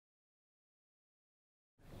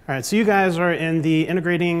All right, so you guys are in the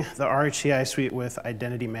integrating the RHCI suite with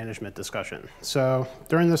identity management discussion. So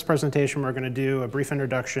during this presentation, we're going to do a brief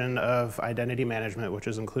introduction of identity management, which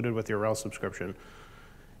is included with your RHEL subscription.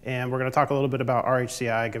 And we're going to talk a little bit about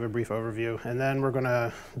RHCI, give a brief overview, and then we're going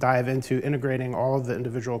to dive into integrating all of the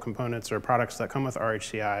individual components or products that come with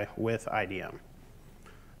RHCI with IDM.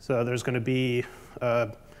 So there's going to be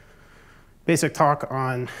a basic talk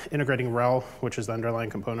on integrating RHEL, which is the underlying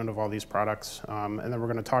component of all these products. And then we're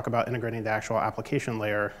going to talk about integrating the actual application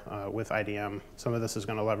layer with IDM. Some of this is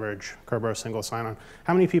going to leverage Kerberos single sign-on.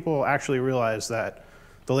 How many people actually realize that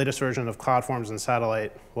the latest version of CloudForms and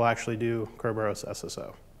Satellite will actually do Kerberos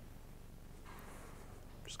SSO?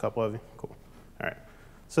 Just a couple of you? Cool. All right.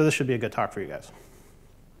 So this should be a good talk for you guys.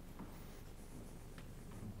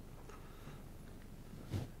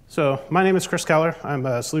 So my name is Chris Keller. I'm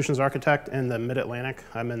a solutions architect in the Mid-Atlantic.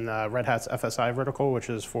 I'm in Red Hat's FSI vertical, which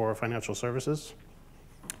is for financial services.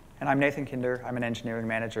 And I'm Nathan Kinder. I'm an engineering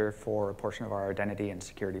manager for a portion of our identity and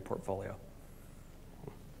security portfolio.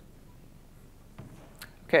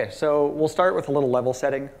 OK, so we'll start with a little level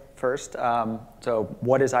setting first. So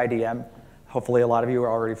what is IDM? Hopefully, a lot of you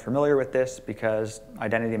are already familiar with this because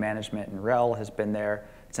identity management in RHEL has been there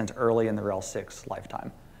since early in the RHEL 6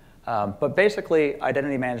 lifetime. But basically,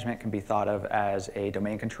 identity management can be thought of as a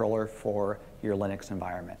domain controller for your Linux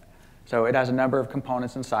environment. So it has a number of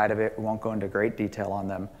components inside of it. We won't go into great detail on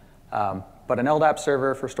them. But an LDAP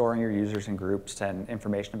server for storing your users and groups and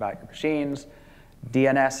information about your machines,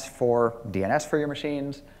 DNS for your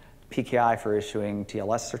machines, PKI for issuing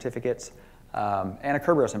TLS certificates, and a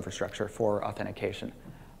Kerberos infrastructure for authentication.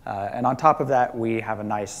 And on top of that, we have a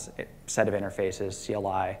nice set of interfaces,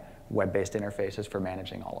 CLI, web-based interfaces for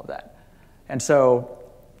managing all of that. And so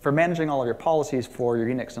for managing all of your policies for your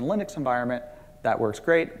Unix and Linux environment, that works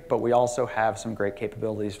great, but we also have some great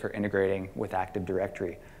capabilities for integrating with Active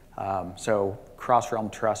Directory. So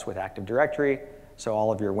cross-realm trust with Active Directory, so all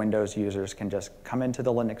of your Windows users can just come into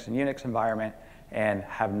the Linux and Unix environment and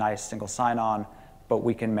have nice single sign-on, but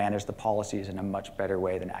we can manage the policies in a much better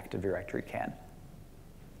way than Active Directory can.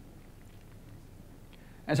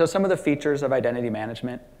 And so some of the features of identity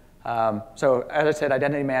management. So as I said,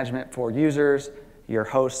 identity management for users, your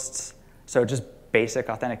hosts, so just basic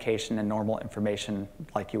authentication and normal information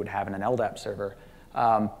like you would have in an LDAP server.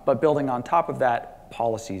 But building on top of that,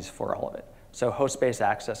 policies for all of it. So host-based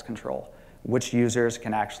access control, which users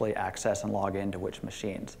can actually access and log into which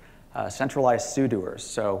machines. Centralized sudoers,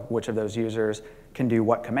 so which of those users can do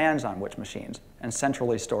what commands on which machines, and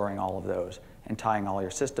centrally storing all of those and tying all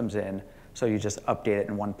your systems in so you just update it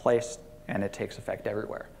in one place and it takes effect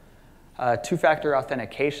everywhere. Two-factor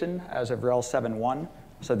authentication as of RHEL 7.1,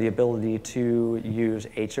 so the ability to use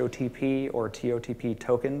HOTP or TOTP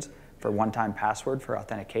tokens for one-time password for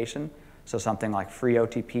authentication, so something like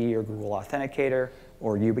FreeOTP or Google Authenticator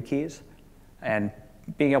or YubiKeys, and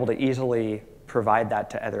being able to easily provide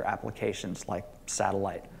that to other applications like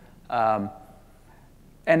Satellite.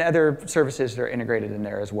 And other services that are integrated in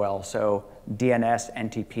there as well. So DNS,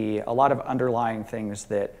 NTP, a lot of underlying things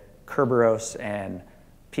that Kerberos and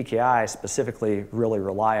PKI specifically really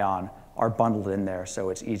rely on are bundled in there, so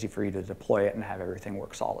it's easy for you to deploy it and have everything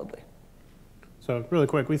work solidly. So really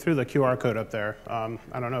quick, we threw the QR code up there. I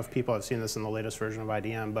don't know if people have seen this in the latest version of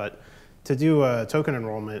IDM, but to do a token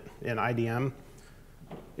enrollment in IDM,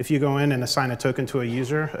 if you go in and assign a token to a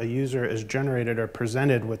user is generated or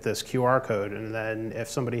presented with this QR code. And then if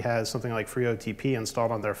somebody has something like FreeOTP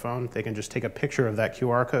installed on their phone, they can just take a picture of that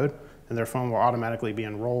QR code, and their phone will automatically be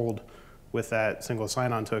enrolled with that single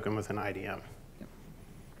sign-on token within IDM.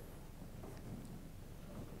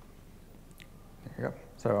 There you go.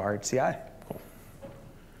 So RHCI. Cool.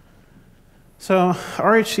 So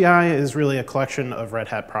RHCI is really a collection of Red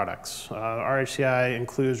Hat products. RHCI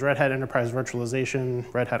includes Red Hat Enterprise Virtualization,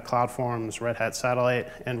 Red Hat CloudForms, Red Hat Satellite,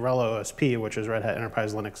 and RHEL OSP, which is Red Hat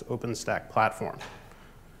Enterprise Linux OpenStack platform.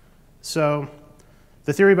 So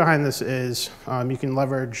the theory behind this is you can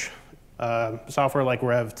leverage software like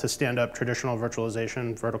Rev to stand up traditional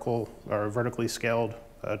virtualization, vertically scaled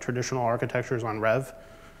traditional architectures on Rev.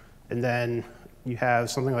 And then you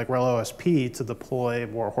have something like RHEL OSP to deploy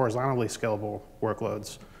more horizontally scalable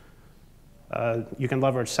workloads. You can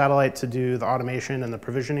leverage Satellite to do the automation and the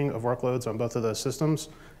provisioning of workloads on both of those systems.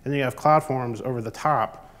 And then you have CloudForms over the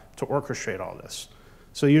top to orchestrate all this.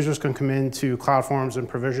 So users can come into CloudForms and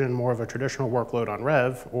provision more of a traditional workload on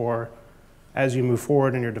Rev, or as you move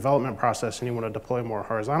forward in your development process and you want to deploy more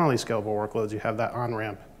horizontally scalable workloads, you have that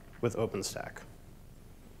on-ramp with OpenStack.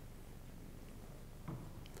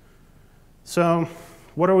 So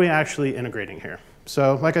what are we actually integrating here?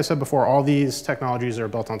 So like I said before, all these technologies are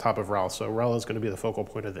built on top of RHEL, so RHEL is going to be the focal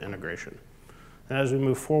point of the integration. And as we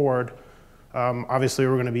move forward, obviously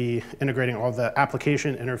we're going to be integrating all the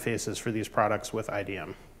application interfaces for these products with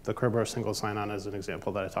IDM. The Kerberos single sign-on is an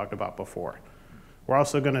example that I talked about before. We're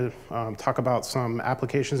also going to talk about some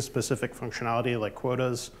application-specific functionality like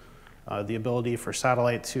quotas, the ability for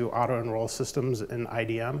satellite to auto-enroll systems in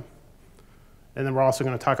IDM. And then we're also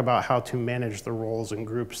going to talk about how to manage the roles and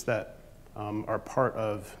groups that are part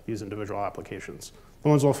of these individual applications. The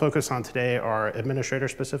ones we'll focus on today are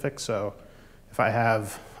administrator-specific. So if I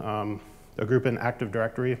have a group in Active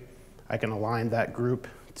Directory, I can align that group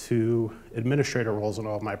to administrator roles in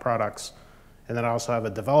all of my products. And then I also have a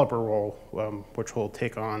developer role, which will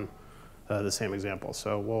take on the same example.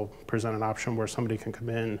 So we'll present an option where somebody can come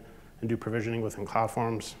in and do provisioning within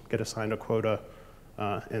CloudForms, get assigned a quota,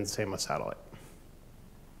 and same with satellite.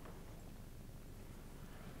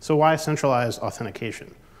 So why centralized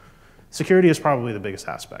authentication? Security is probably the biggest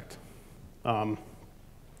aspect.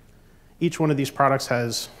 Each one of these products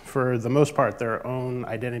has, for the most part, their own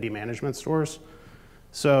identity management stores.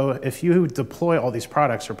 So if you deploy all these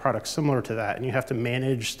products or products similar to that, and you have to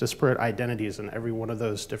manage disparate identities in every one of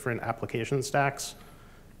those different application stacks,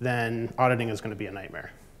 then auditing is going to be a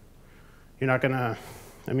nightmare. You're not going to,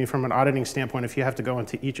 I mean, from an auditing standpoint, if you have to go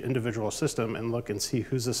into each individual system and look and see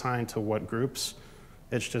who's assigned to what groups,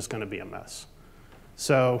 it's just going to be a mess.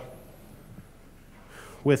 So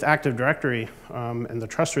with Active Directory and the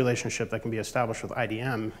trust relationship that can be established with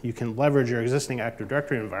IDM, you can leverage your existing Active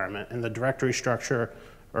Directory environment and the directory structure,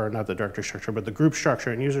 or not the directory structure, but the group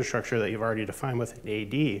structure and user structure that you've already defined with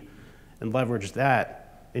AD, and leverage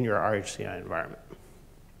that in your RHCI environment.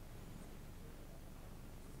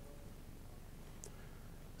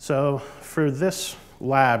 So for this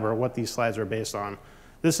lab, or what these slides are based on,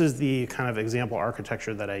 this is the kind of example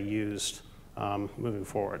architecture that I used moving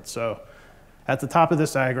forward. So at the top of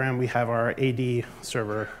this diagram, we have our AD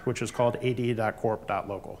server, which is called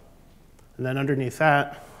ad.corp.local. And then underneath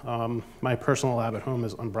that, my personal lab at home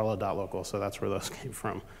is umbrella.local, so that's where those came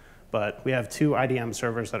from. But we have two IDM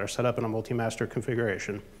servers that are set up in a multi-master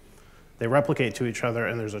configuration. They replicate to each other,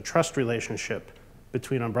 and there's a trust relationship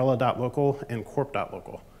between umbrella.local and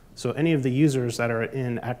corp.local. So any of the users that are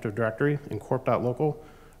in Active Directory and corp.local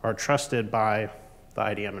are trusted by the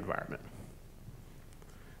IDM environment.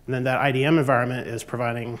 And then that IDM environment is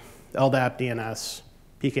providing LDAP, DNS,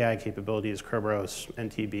 PKI capabilities, Kerberos,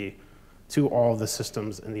 NTB, to all the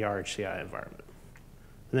systems in the RHCI environment.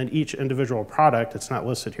 And then each individual product, it's not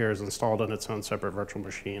listed here, is installed on its own separate virtual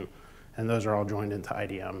machine, and those are all joined into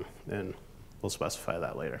IDM, and we'll specify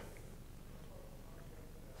that later.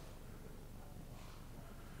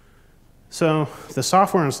 So the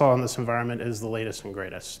software installed in this environment is the latest and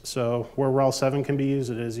greatest. So where RHEL 7 can be used,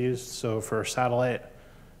 it is used. So for satellite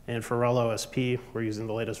and for RHEL OSP, we're using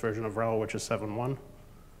the latest version of RHEL, which is 7.1.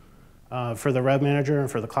 For the Rev Manager and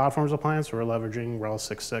for the CloudForms appliance, we're leveraging RHEL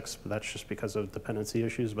 6.6, but that's just because of dependency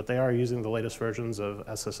issues. But they are using the latest versions of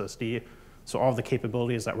SSSD. So all of the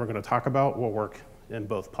capabilities that we're going to talk about will work in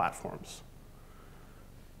both platforms.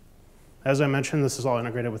 As I mentioned, this is all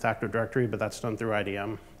integrated with Active Directory, but that's done through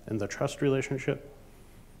IDM and the trust relationship.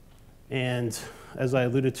 And as I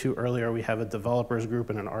alluded to earlier, we have a developers group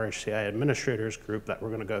and an RHCI administrators group that we're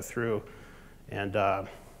going to go through and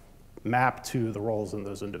map to the roles in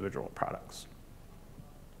those individual products.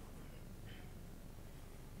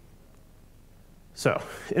 So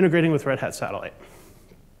integrating with Red Hat Satellite.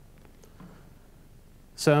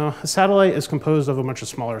 So a satellite is composed of a bunch of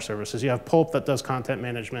smaller services. You have Pulp that does content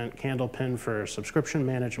management, Candlepin for subscription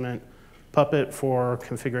management, Puppet for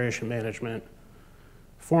configuration management,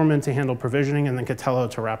 Foreman to handle provisioning, and then Catello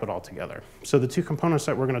to wrap it all together. So the two components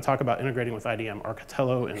that we're going to talk about integrating with IDM are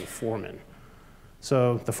Catello and Foreman.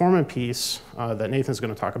 So the Foreman piece that Nathan's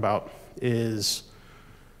going to talk about is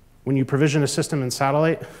when you provision a system in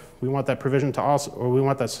satellite, we want that provision to also, or we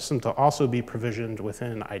want that system to also be provisioned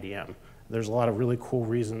within IDM. There's a lot of really cool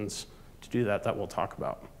reasons to do that that we'll talk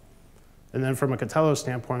about. And then from a Catello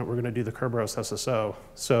standpoint, we're going to do the Kerberos SSO.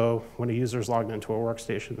 So when a user is logged into a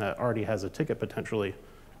workstation that already has a ticket potentially,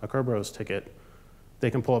 a Kerberos ticket, they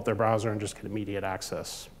can pull up their browser and just get immediate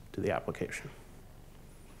access to the application.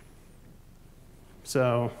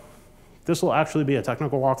 So this will actually be a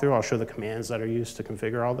technical walkthrough. I'll show the commands that are used to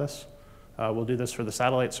configure all this. We'll do this for the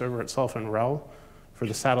satellite server itself in RHEL. For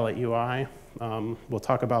the satellite UI, we'll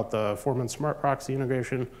talk about the Foreman Smart Proxy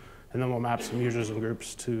integration, and then we'll map some users and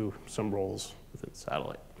groups to some roles within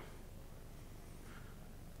satellite.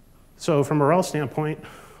 So from a RHEL standpoint,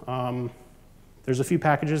 there's a few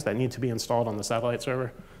packages that need to be installed on the satellite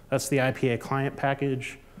server. That's the IPA client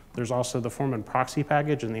package, There's also the Foreman proxy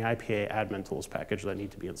package and the IPA admin tools package that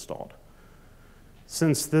need to be installed.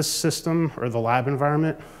 Since this system, or the lab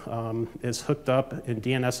environment, is hooked up and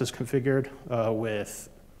DNS is configured with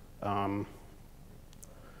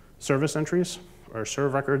service entries or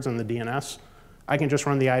serve records in the DNS, I can just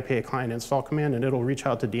run the IPA client install command and it'll reach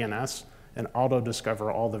out to DNS and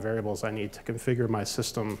auto-discover all the variables I need to configure my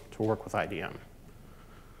system to work with IDM.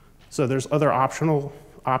 So there's other optional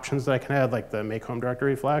options that I can add, like the make home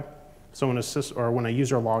directory flag. So when a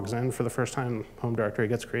user logs in for the first time, home directory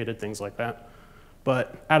gets created, things like that.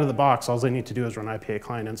 But out of the box, all they need to do is run IPA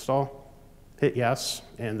client install, hit yes,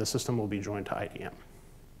 and the system will be joined to IDM.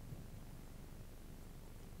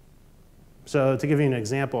 So to give you an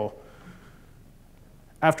example,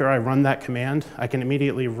 after I run that command, I can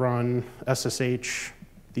immediately run SSH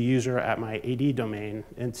the user at my AD domain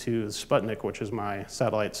into Sputnik, which is my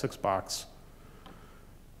satellite 6 box,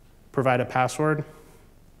 provide a password,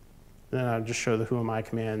 then I'll just show the whoami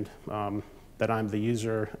command that I'm the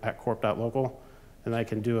user at corp.local, and I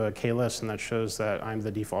can do a klist, and that shows that I'm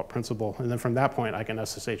the default principal. And then from that point, I can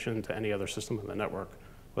SSH into any other system in the network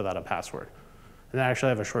without a password. And I actually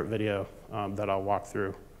have a short video that I'll walk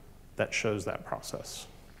through that shows that process.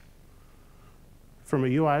 From a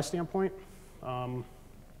UI standpoint,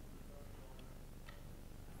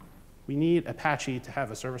 we need Apache to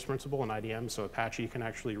have a service principal in IDM, so Apache can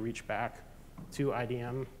actually reach back to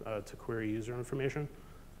IDM to query user information.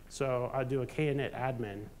 So I'll do a kinit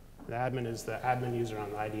admin. The admin is the admin user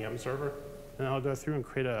on the IDM server. And I'll go through and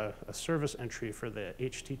create a service entry for the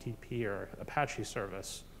HTTP or Apache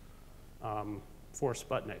service for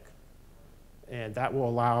Sputnik. And that will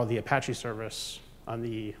allow the Apache service on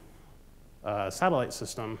the satellite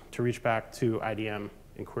system to reach back to IDM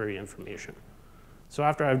and query information. So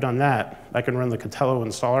after I've done that, I can run the Catello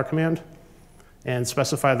installer command and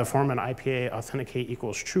specify the Foreman IPA authenticate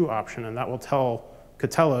equals true option, and that will tell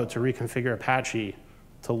Catello to reconfigure Apache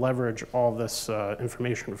to leverage all this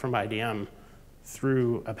information from IDM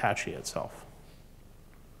through Apache itself.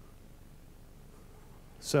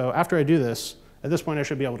 So after I do this, at this point I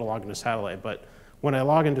should be able to log into Satellite, but when I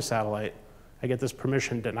log into Satellite, I get this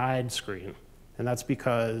permission denied screen, and that's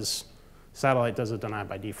because Satellite does it denied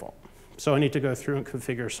by default. So I need to go through and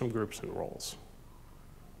configure some groups and roles.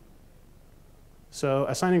 So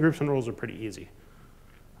assigning groups and roles are pretty easy.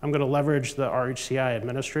 I'm going to leverage the RHCI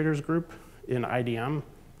administrators group in IDM,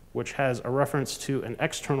 which has a reference to an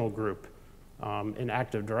external group in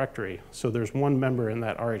Active Directory. So there's one member in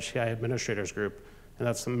that RHCI administrators group, and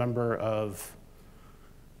that's the member of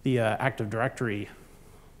the Active Directory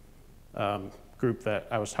group that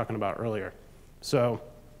I was talking about earlier. So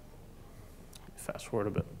fast forward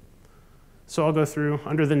a bit. So I'll go through.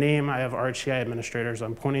 Under the name, I have RHCI administrators.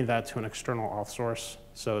 I'm pointing that to an external auth source.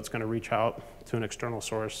 So it's going to reach out to an external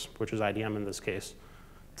source, which is IDM in this case,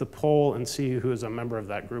 to poll and see who is a member of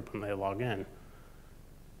that group when they log in.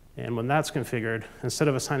 And when that's configured, instead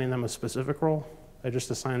of assigning them a specific role, I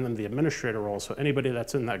just assign them the administrator role. So anybody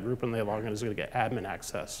that's in that group when they log in is going to get admin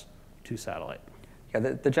access to Satellite. Yeah,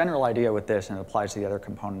 the general idea with this, and it applies to the other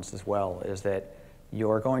components as well, is that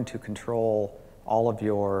you're going to control all of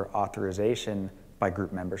your authorization by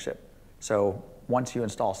group membership. So once you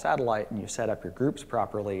install Satellite and you set up your groups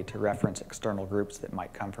properly to reference external groups that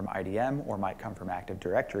might come from IDM or might come from Active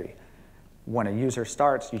Directory, when a user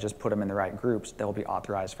starts, you just put them in the right groups, they'll be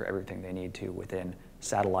authorized for everything they need to within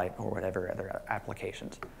Satellite or whatever other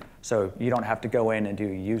applications. So you don't have to go in and do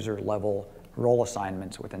user level role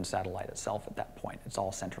assignments within Satellite itself at that point. It's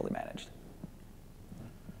all centrally managed.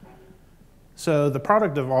 So the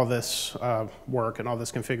product of all this work and all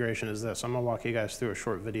this configuration is this. I'm going to walk you guys through a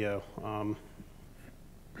short video.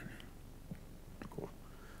 Cool.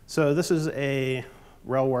 So this is a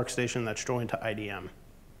RHEL workstation that's joined to IDM.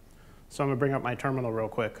 So I'm going to bring up my terminal real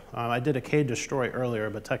quick. I did a k-destroy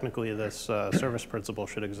earlier, but technically this service principal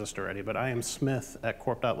should exist already. But I am Smith at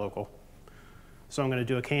corp.local. So I'm going to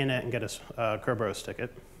do a kinit and get a Kerberos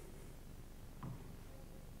ticket.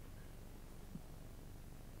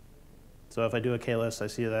 So if I do a klist, I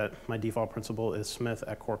see that my default principal is Smith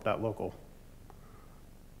at corp.local.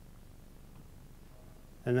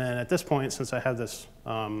 And then at this point, since I have this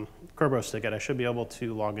Kerberos ticket, I should be able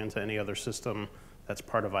to log into any other system that's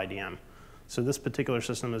part of IDM. So this particular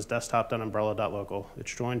system is desktop.umbrella.local.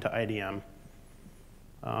 It's joined to IDM.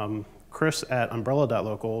 Chris at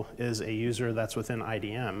umbrella.local is a user that's within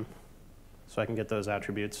IDM, so I can get those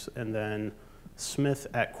attributes. And then Smith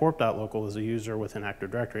at corp.local is a user within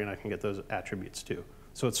Active Directory, and I can get those attributes too.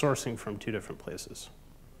 So it's sourcing from two different places.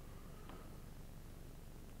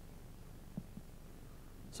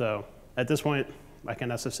 So at this point, I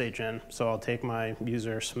can SSH in. So I'll take my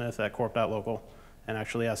user Smith at corp.local and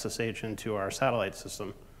actually SSH into our satellite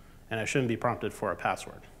system, and I shouldn't be prompted for a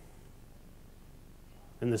password.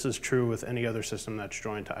 And this is true with any other system that's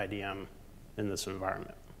joined to IDM in this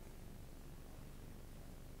environment.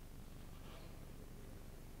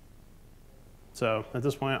 So at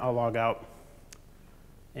this point, I'll log out.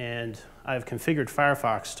 And I've configured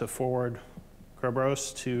Firefox to forward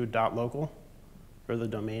Kerberos to .local, or the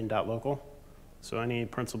domain .local. So any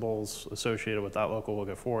principals associated with .local will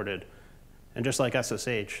get forwarded. And just like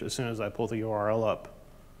SSH, as soon as I pull the URL up,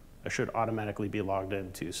 I should automatically be logged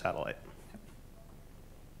into satellite.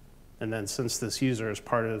 And then since this user is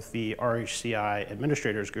part of the RHCI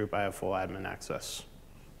administrators group, I have full admin access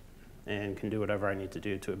and can do whatever I need to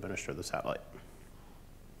do to administer the satellite.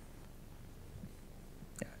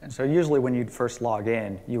 Yeah. And so usually when you'd first log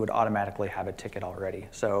in, you would automatically have a ticket already.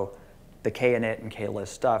 So the kinit and klist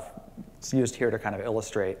stuff, it's used here to kind of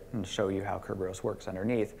illustrate and show you how Kerberos works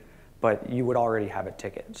underneath, but you would already have a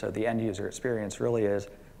ticket. So the end user experience really is,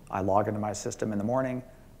 I log into my system in the morning,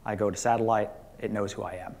 I go to satellite, it knows who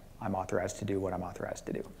I am. I'm authorized to do what I'm authorized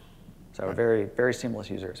to do. So a very, very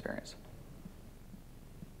seamless user experience.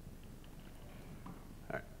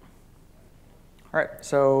 All right,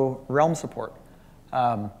 so Realm support.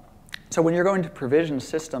 So when you're going to provision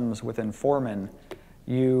systems within Foreman,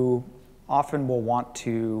 you often will want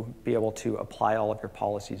to be able to apply all of your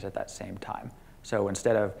policies at that same time. So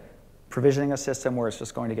instead of provisioning a system where it's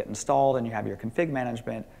just going to get installed and you have your config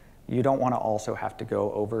management, you don't want to also have to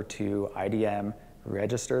go over to IDM,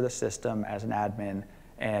 register the system as an admin,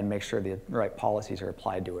 and make sure the right policies are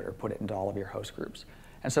applied to it or put it into all of your host groups.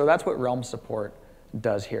 And so that's what Realm support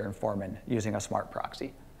does here in Foreman using a smart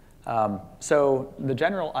proxy. So the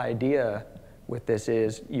general idea with this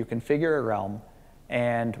is you configure a Realm,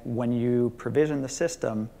 and when you provision the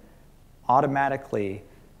system, automatically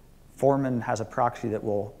Foreman has a proxy that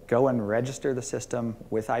will go and register the system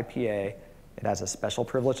with IPA. It has a special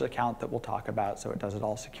privileged account that we'll talk about, so it does it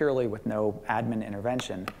all securely with no admin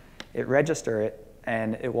intervention. It registers it,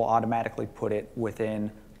 and it will automatically put it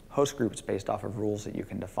within host groups based off of rules that you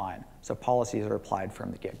can define. So policies are applied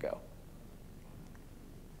from the get-go.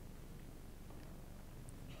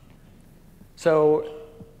 So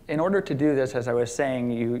in order to do this, as I was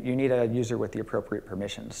saying, you need a user with the appropriate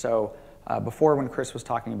permissions. So before, when Chris was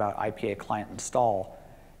talking about IPA client install,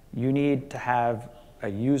 you need to have a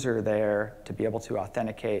user there to be able to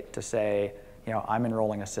authenticate to say, I'm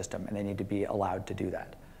enrolling a system, and they need to be allowed to do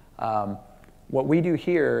that. What we do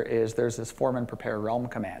here is there's this Foreman prepare realm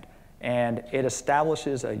command, and it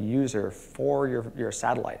establishes a user for your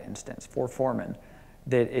satellite instance, for Foreman,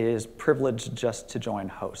 that is privileged just to join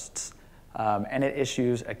hosts. And it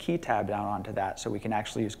issues a key tab down onto that, so we can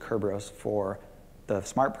actually use Kerberos for the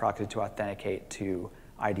smart proxy to authenticate to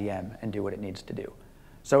IDM and do what it needs to do.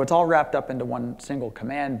 So it's all wrapped up into one single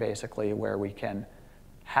command, basically, where we can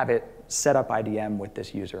have it set up IDM with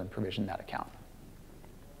this user and provision that account.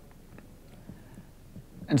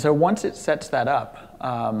 And so once it sets that up,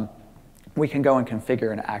 we can go and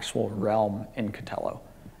configure an actual realm in Keller.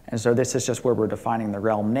 And so this is just where we're defining the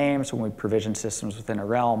realm name. So when we provision systems within a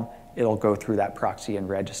realm, it'll go through that proxy and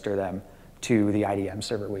register them to the IDM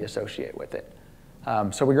server we associate with it.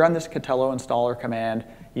 So we run this Keller installer command.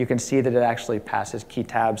 You can see that it actually passes key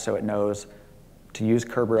tabs, so it knows to use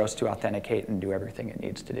Kerberos to authenticate and do everything it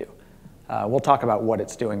needs to do. We'll talk about what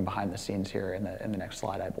it's doing behind the scenes here in the next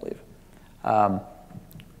slide, I believe.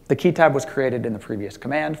 The key tab was created in the previous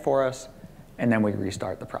command for us, and then we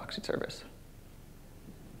restart the proxy service.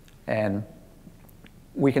 And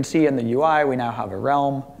we can see in the UI, we now have a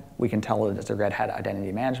realm. We can tell it it's a Red Hat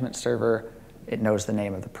Identity Management Server. It knows the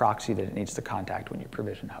name of the proxy that it needs to contact when you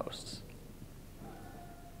provision hosts.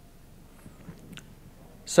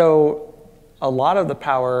 So a lot of the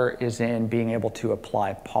power is in being able to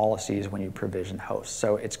apply policies when you provision hosts.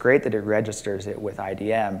 So it's great that it registers it with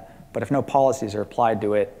IDM, but if no policies are applied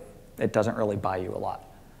to it, it doesn't really buy you a lot.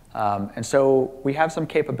 And so we have some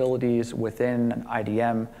capabilities within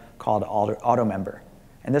IDM called AutoMember.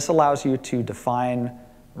 And this allows you to define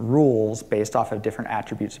rules based off of different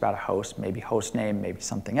attributes about a host, maybe host name, maybe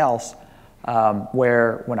something else,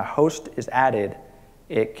 where when a host is added,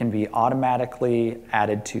 it can be automatically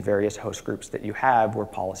added to various host groups that you have where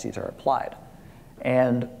policies are applied.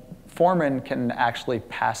 And Foreman can actually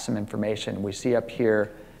pass some information. We see up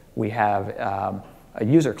here, we have a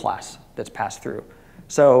user class that's passed through.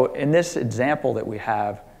 So in this example that we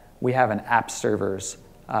have an app server's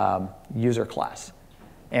user class.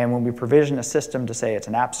 And when we provision a system to say it's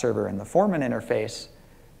an app server in the Foreman interface,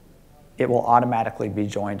 it will automatically be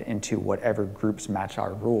joined into whatever groups match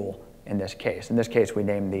our rule in this case. In this case, we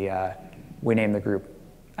name the group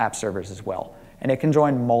app servers as well. And it can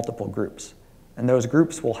join multiple groups. And those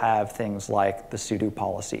groups will have things like the sudo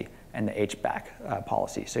policy and the HBAC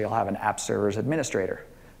policy. So you'll have an app servers administrator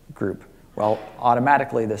group. Well,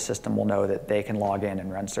 automatically the system will know that they can log in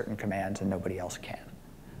and run certain commands and nobody else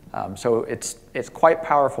can. So it's quite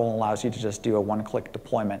powerful and allows you to just do a one-click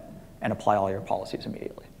deployment and apply all your policies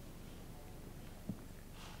immediately.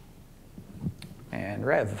 And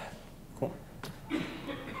Rev. Cool.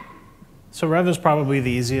 So Rev is probably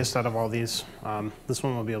the easiest out of all these. This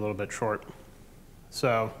one will be a little bit short.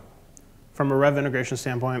 So from a Rev integration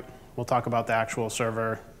standpoint, we'll talk about the actual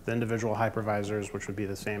server, the individual hypervisors, which would be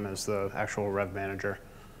the same as the actual Rev manager.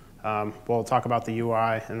 We'll talk about the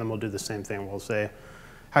UI, and then we'll do the same thing. We'll say,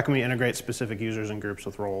 how can we integrate specific users and groups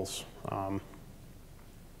with roles?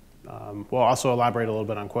 We'll also elaborate a little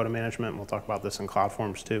bit on quota management. We'll talk about this in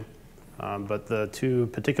CloudForms too. But the two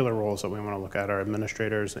particular roles that we want to look at are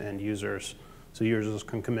administrators and users. So users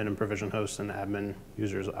can come in and provision hosts, and admin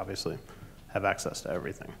users obviously have access to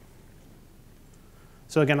everything.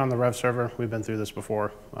 So again, on the Rev server, we've been through this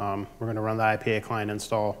before. We're going to run the IPA client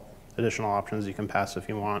install, additional options you can pass if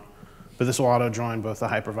you want. But this will auto-join both the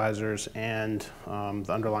hypervisors and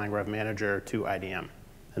the underlying Rev manager to IDM.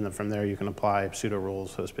 And then from there, you can apply pseudo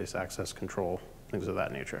rules, host-based access control, things of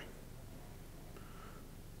that nature.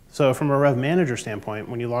 So from a Rev manager standpoint,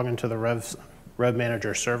 when you log into the Rev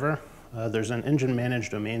manager server, there's an engine manage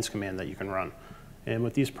domains command that you can run. And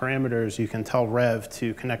with these parameters, you can tell Rev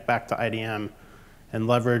to connect back to IDM and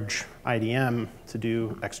leverage IDM to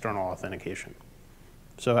do external authentication.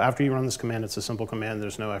 So after you run this command, it's a simple command.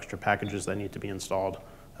 There's no extra packages that need to be installed.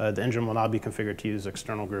 The engine will now be configured to use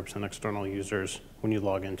external groups and external users when you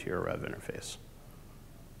log into your Rev interface.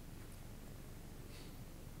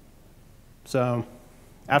 So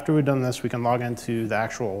after we've done this, we can log into the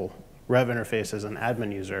actual Rev interface as an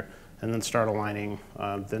admin user and then start aligning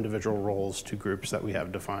the individual roles to groups that we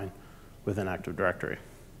have defined within Active Directory.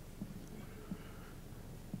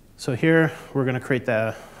 So here, we're going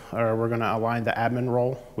to align the admin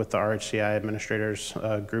role with the RHCI administrators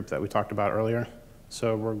group that we talked about earlier.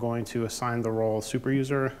 So we're going to assign the role super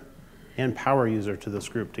user and power user to this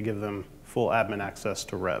group to give them full admin access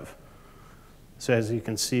to Rev. So as you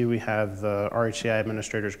can see, we have the RHCI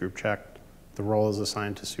administrators group checked. The role is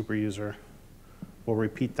assigned to super user. We'll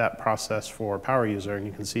repeat that process for power user, and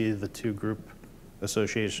you can see the two group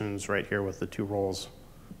associations right here with the two roles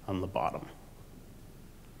on the bottom.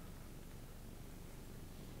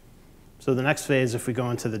 So the next phase, if we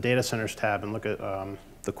go into the data centers tab and look at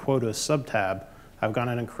the quotas sub-tab, I've gone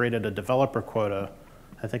in and created a developer quota.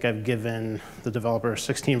 I think I've given the developer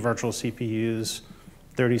 16 virtual CPUs,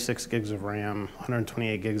 36 gigs of RAM,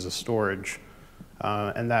 128 gigs of storage.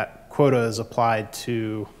 And that quota is applied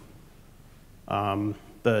to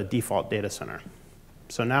the default data center.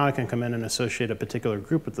 So now I can come in and associate a particular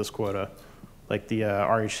group with this quota, like the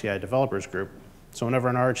RHCI developers group. So whenever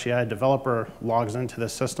an RHCI developer logs into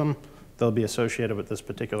this system, they'll be associated with this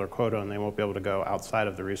particular quota, and they won't be able to go outside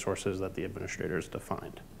of the resources that the administrators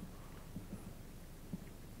defined.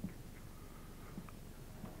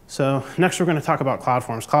 So next, we're going to talk about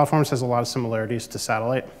CloudForms. CloudForms has a lot of similarities to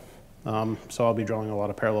Satellite, so I'll be drawing a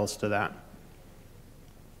lot of parallels to that.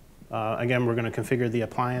 Again, we're going to configure the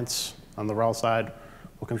appliance on the RHEL side.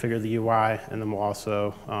 We'll configure the UI, and then we'll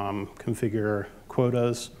also configure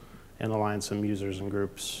quotas and align some users and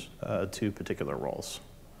groups to particular roles.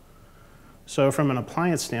 So from an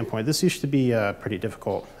appliance standpoint, this used to be pretty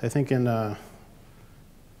difficult. I think in when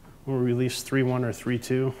we released 3.1 or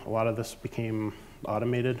 3.2, a lot of this became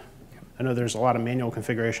automated. I know there's a lot of manual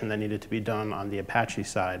configuration that needed to be done on the Apache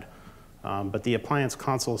side, but the appliance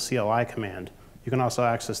console CLI command, you can also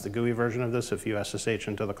access the GUI version of this if you SSH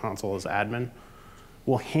into the console as admin,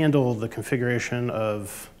 will handle the configuration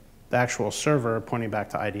of the actual server pointing back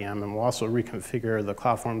to IDM, and we'll also reconfigure the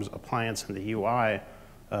CloudForms appliance and the UI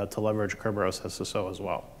to leverage Kerberos SSO as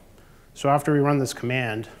well. So after we run this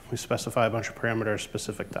command, we specify a bunch of parameters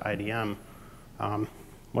specific to IDM.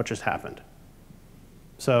 What just happened?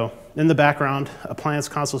 So in the background, appliance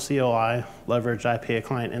console CLI leveraged IPA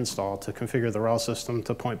client install to configure the RHEL system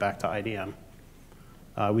to point back to IDM.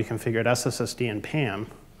 We configured SSSD and PAM.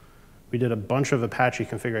 We did a bunch of Apache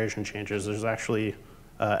configuration changes. There's actually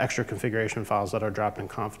extra configuration files that are dropped in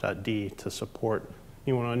conf.d to support.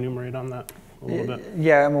 You want to enumerate on that a little bit?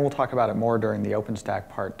 Yeah, I mean, we'll talk about it more during the OpenStack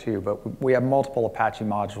part too, but we have multiple Apache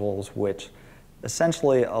modules which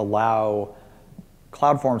essentially allow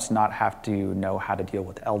CloudForms to not have to know how to deal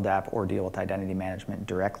with LDAP or deal with identity management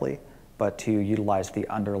directly, but to utilize the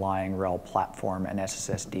underlying RHEL platform and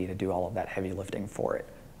SSSD to do all of that heavy lifting for it.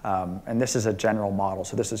 And this is a general model,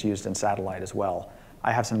 so this is used in satellite as well.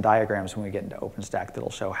 I have some diagrams when we get into OpenStack that'll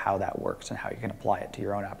show how that works and how you can apply it to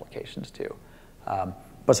your own applications too.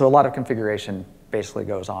 But so a lot of configuration basically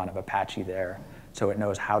goes on of Apache there, so it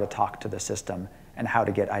knows how to talk to the system and how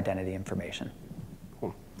to get identity information.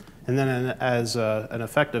 Cool. And then as an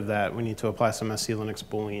effect of that, we need to apply some SC Linux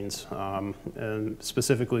booleans. And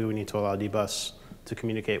specifically, we need to allow dbus to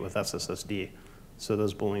communicate with SSSD. So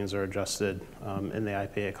those booleans are adjusted in the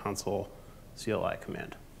IPA console CLI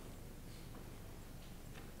command.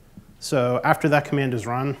 So after that command is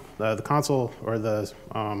run, the console or the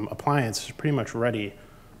appliance is pretty much ready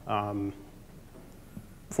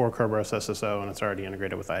for Kerberos SSO, and it's already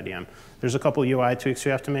integrated with IDM. There's a couple UI tweaks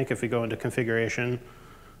you have to make if we go into configuration,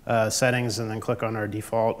 settings, and then click on our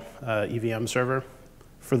default EVM server.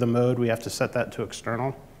 For the mode, we have to set that to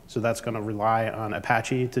external. So that's going to rely on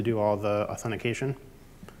Apache to do all the authentication.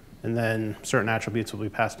 And then certain attributes will be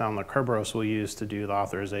passed down that Kerberos will use to do the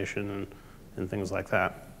authorization and things like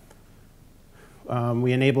that.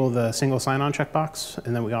 We enable the single sign-on checkbox,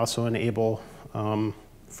 and then we also enable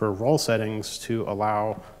for role settings to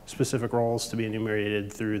allow specific roles to be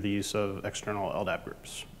enumerated through the use of external LDAP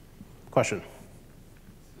groups. Question?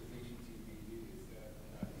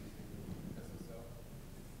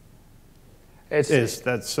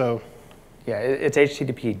 That's so. Yeah, it's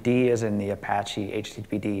HTTPD as in the Apache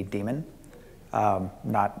HTTPD daemon,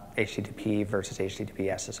 not HTTP versus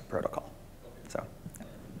HTTPS as a protocol. So,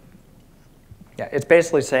 yeah, it's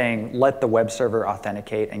basically saying let the web server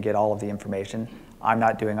authenticate and get all of the information. I'm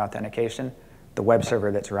not doing authentication. The web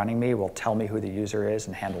server that's running me will tell me who the user is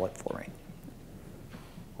and handle it for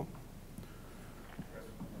me.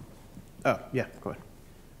 Oh, yeah, go ahead.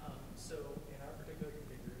 So in our particular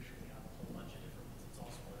configuration, we have a whole bunch of different ones. It's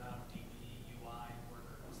all split out, DB, UI,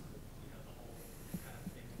 workers, the whole kind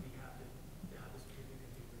of thing. We have to have this particular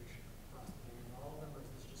configuration across the board in all of them, or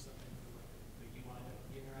is this just something for the UI that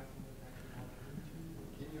we interacting with that can help?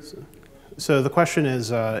 So the question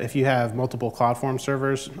is, if you have multiple CloudForm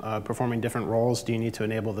servers performing different roles, do you need to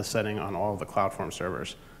enable this setting on all of the CloudForm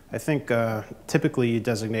servers? I think typically you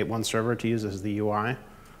designate one server to use as the UI.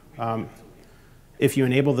 If you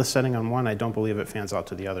enable this setting on one, I don't believe it fans out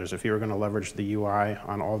to the others. If you were going to leverage the UI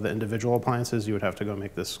on all the individual appliances, you would have to go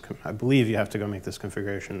make this, I believe you have to go make this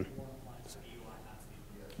configuration.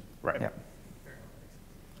 Right. Yep.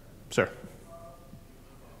 Sir.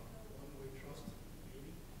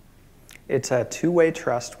 It's a two-way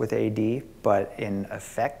trust with AD, but in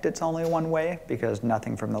effect, it's only one way because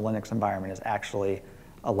nothing from the Linux environment is actually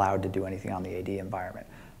allowed to do anything on the AD environment.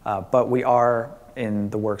 But we are in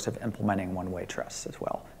the works of implementing one-way trusts as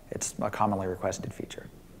well. It's a commonly requested feature.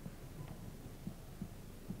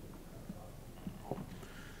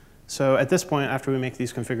 So at this point, after we make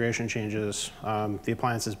these configuration changes, the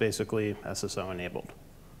appliance is basically SSO enabled.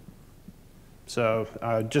 So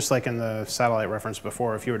just like in the satellite reference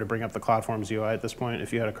before, if you were to bring up the CloudForms UI at this point,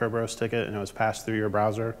 if you had a Kerberos ticket and it was passed through your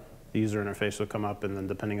browser, the user interface would come up, and then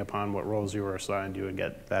depending upon what roles you were assigned, you would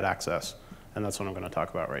get that access. And that's what I'm going to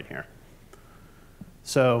talk about right here.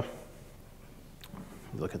 So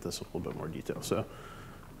look at this in a little bit more detail. So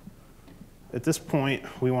at this point,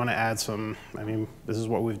 we want to add some, this is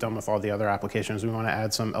what we've done with all the other applications. We want to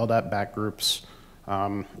add some LDAP back groups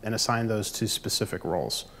and assign those to specific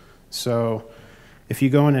roles. So if you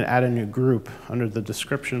go in and add a new group, under the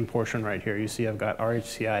description portion right here, you see I've got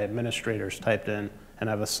RHCI administrators typed in, and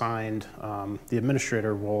I've assigned the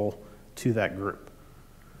administrator role to that group.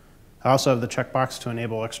 I also have the checkbox to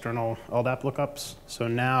enable external LDAP lookups. So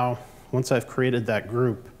now, once I've created that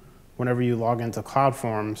group, whenever you log into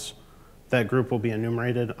CloudForms, that group will be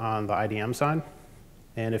enumerated on the IDM side.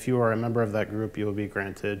 And if you are a member of that group, you will be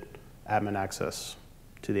granted admin access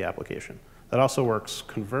to the application. That also works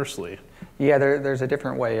conversely. Yeah, there's a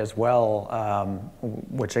different way as well,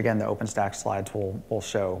 which again, the OpenStack slides will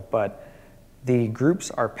show. But the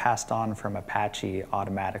groups are passed on from Apache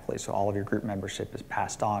automatically, so all of your group membership is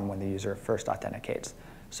passed on when the user first authenticates.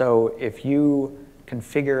 So if you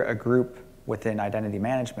configure a group within identity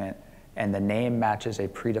management and the name matches a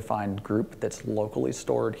predefined group that's locally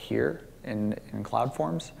stored here in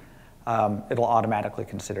CloudForms, it'll automatically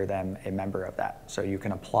consider them a member of that. So you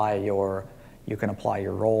can apply your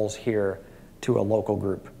roles here to a local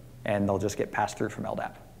group, and they'll just get passed through from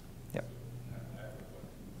LDAP. Yep.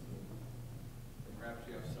 Perhaps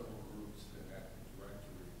you have several groups in Active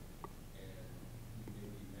Directory, and you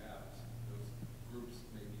may be mapped. Those groups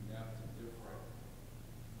may be mapped to different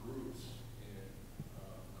groups in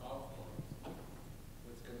CloudForms.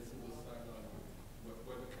 What's going to single sign-on?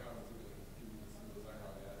 What account is it going to give you the single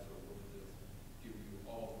sign-on as, or will it just give you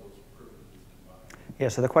all of those privileges combined? Yeah,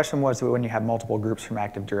 so the question was, when you have multiple groups from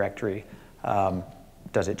Active Directory,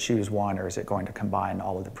 does it choose one, or is it going to combine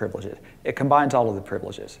all of the privileges? It combines all of the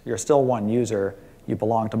privileges. You're still one user. You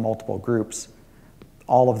belong to multiple groups.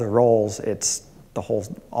 All of the roles, it's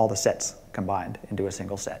all the sets combined into a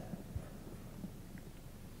single set.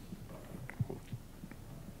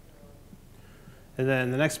 And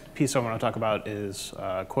then the next piece I want to talk about is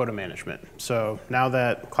quota management. So now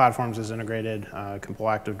that CloudForms is integrated, can pull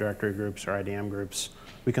Active Directory groups or IDM groups,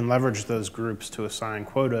 we can leverage those groups to assign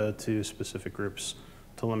quota to specific groups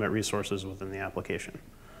to limit resources within the application.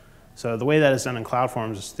 So the way that is done in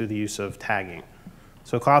CloudForms is through the use of tagging.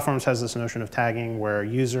 So CloudForms has this notion of tagging where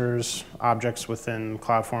users, objects within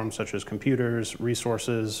CloudForms such as computers,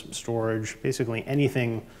 resources, storage, basically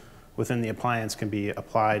anything within the appliance can be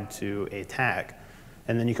applied to a tag.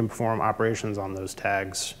 And then you can perform operations on those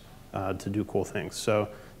tags to do cool things. So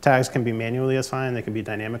tags can be manually assigned. They can be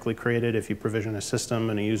dynamically created. If you provision a system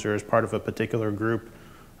and a user is part of a particular group,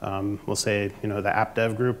 we'll say the app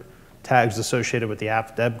dev group, tags associated with the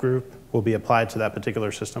app dev group will be applied to that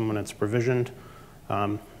particular system when it's provisioned.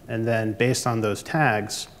 And then based on those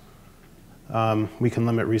tags, we can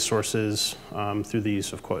limit resources through the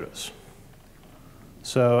use of quotas.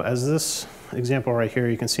 So as this example right here,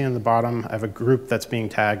 you can see on the bottom, I have a group that's being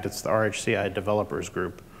tagged. It's the RHCI developers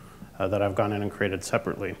group that I've gone in and created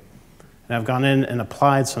separately. And I've gone in and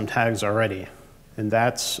applied some tags already. And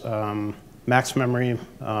that's max memory,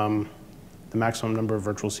 the maximum number of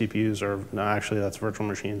virtual CPUs, or no, actually that's virtual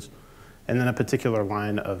machines, and then a particular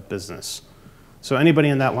line of business. So anybody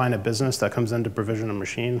in that line of business that comes in to provision a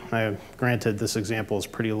machine, granted this example is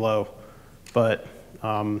pretty low, but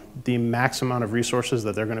the max amount of resources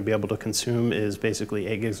that they're going to be able to consume is basically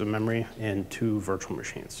 8 gigs of memory and 2 virtual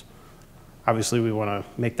machines. Obviously, we want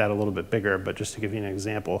to make that a little bit bigger, but just to give you an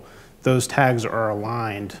example, those tags are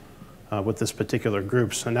aligned with this particular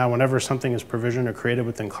group. So now whenever something is provisioned or created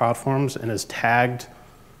within CloudForms and is tagged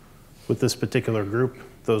with this particular group,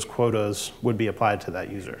 those quotas would be applied to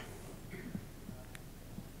that user.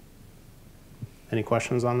 Any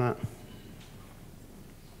questions on that?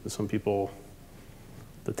 Some people,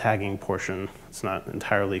 the tagging portion, it's not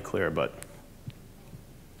entirely clear, but.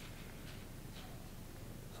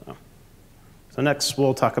 So next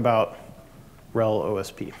we'll talk about RHEL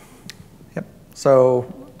OSP. Yep.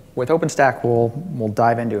 So with OpenStack, we'll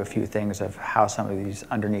dive into a few things of how some of these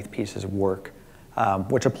underneath pieces work,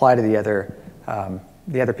 which apply to the other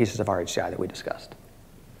pieces of RHCI that we discussed.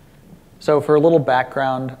 So for a little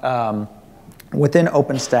background, within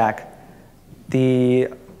OpenStack, the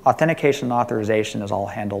authentication and authorization is all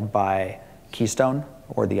handled by Keystone,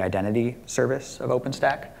 or the identity service of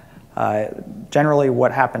OpenStack. Generally,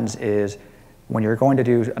 what happens is when you're going to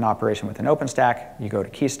do an operation within OpenStack, you go to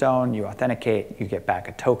Keystone, you authenticate, you get back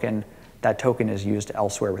a token. That token is used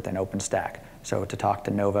elsewhere within OpenStack. So to talk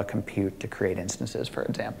to Nova Compute to create instances, for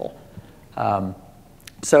example.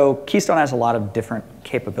 So Keystone has a lot of different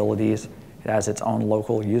capabilities. It has its own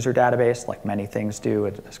local user database, like many things do,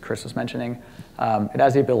 as Chris was mentioning. It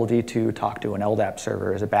has the ability to talk to an LDAP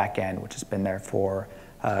server as a backend, which has been there for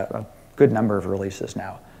a good number of releases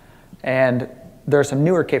now. And there are some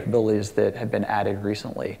newer capabilities that have been added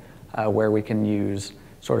recently where we can use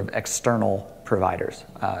sort of external providers,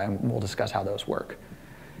 and we'll discuss how those work.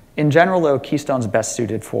 In general, though, Keystone's best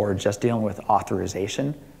suited for just dealing with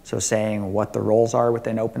authorization, so saying what the roles are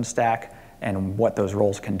within OpenStack and what those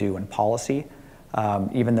roles can do in policy.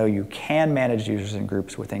 Even though you can manage users and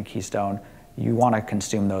groups within Keystone, you want to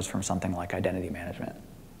consume those from something like identity management.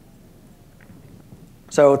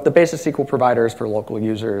 So the basic SQL providers for local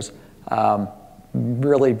users,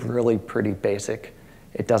 really pretty basic.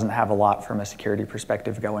 It doesn't have a lot from a security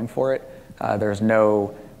perspective going for it. There's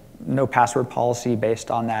no password policy based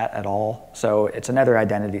on that at all. So it's another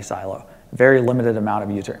identity silo. Very limited amount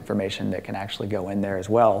of user information that can actually go in there as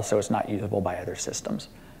well, so it's not usable by other systems.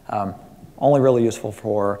 Only really useful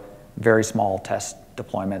for very small test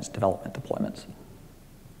deployments, development deployments.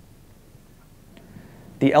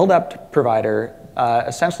 The LDAP provider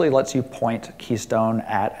essentially lets you point Keystone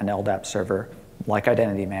at an LDAP server, like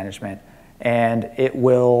identity management, and it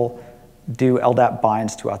will do LDAP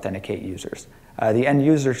binds to authenticate users. The end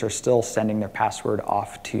users are still sending their password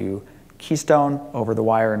off to Keystone over the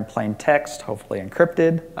wire in plain text, hopefully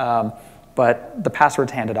encrypted, but the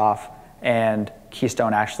password's handed off, and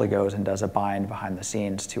Keystone actually goes and does a bind behind the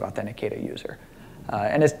scenes to authenticate a user.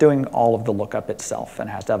 And it's doing all of the lookup itself and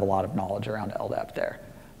has to have a lot of knowledge around LDAP there.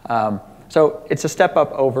 So it's a step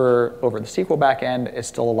up over the SQL backend. It's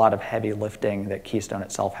still a lot of heavy lifting that Keystone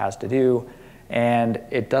itself has to do, and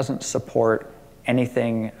it doesn't support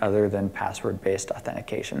anything other than password-based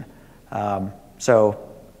authentication. So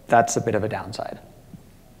that's a bit of a downside.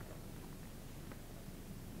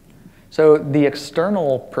 So the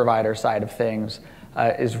external provider side of things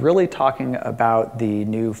is really talking about the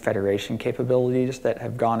new federation capabilities that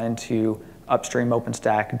have gone into upstream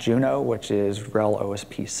OpenStack Juno, which is RHEL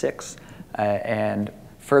OSP 6, and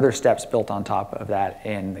further steps built on top of that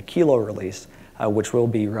in the Kilo release, which will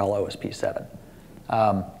be RHEL OSP 7.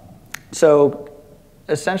 So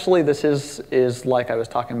essentially, this is like I was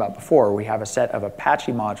talking about before. We have a set of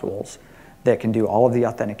Apache modules that can do all of the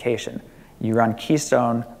authentication. You run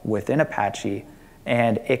Keystone within Apache,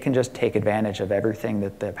 and it can just take advantage of everything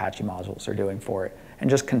that the Apache modules are doing for it and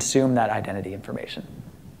just consume that identity information.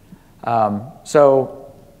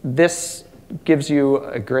 So this gives you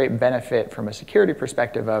a great benefit from a security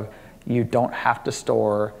perspective of you don't have to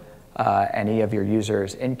store any of your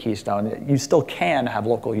users in Keystone. You still can have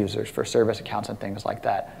local users for service accounts and things like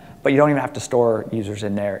that, but you don't even have to store users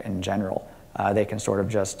in there in general. They can sort of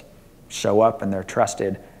just show up and they're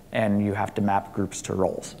trusted, and you have to map groups to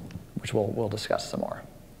roles, which we'll discuss some more.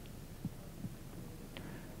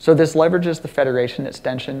 So this leverages the federation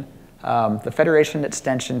extension. The federation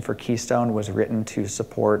extension for Keystone was written to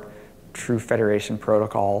support true federation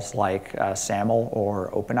protocols like SAML or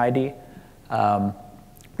OpenID.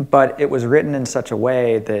 But it was written in such a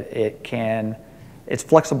way that it's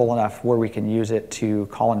flexible enough where we can use it to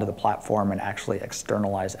call into the platform and actually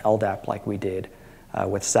externalize LDAP like we did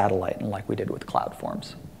with Satellite and like we did with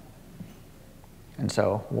CloudForms. And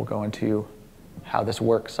so we'll go into how this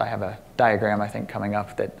works. I have a diagram, I think, coming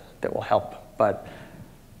up that will help. But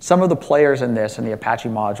some of the players in this and the Apache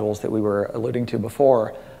modules that we were alluding to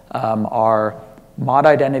before are mod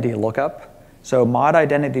identity lookup. So mod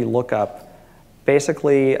identity lookup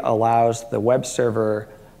basically allows the web server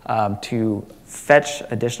to fetch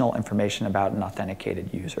additional information about an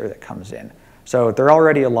authenticated user that comes in. So there are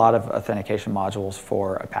already a lot of authentication modules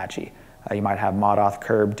for Apache. You might have modauth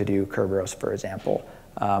curb to do Kerberos, for example,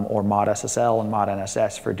 or mod SSL and mod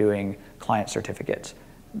NSS for doing client certificates.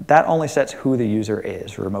 That only sets who the user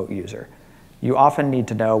is, remote user. You often need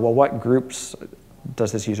to know, well, what groups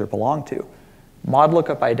does this user belong to? Mod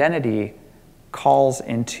lookup identity calls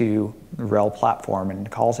into the RHEL platform and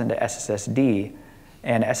calls into SSSD,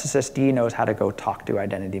 and SSSD knows how to go talk to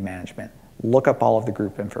identity management, look up all of the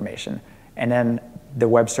group information, and then the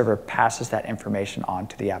web server passes that information on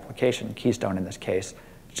to the application, Keystone in this case,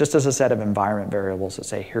 just as a set of environment variables that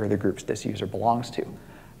say, here are the groups this user belongs to.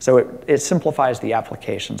 So it simplifies the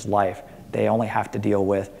application's life. They only have to deal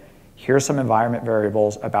with, here's some environment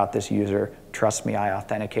variables about this user, trust me, I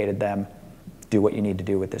authenticated them, do what you need to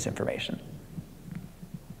do with this information.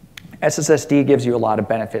 SSSD gives you a lot of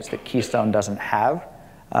benefits that Keystone doesn't have.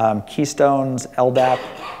 Keystone's LDAP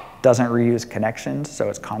doesn't reuse connections, so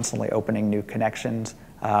it's constantly opening new connections.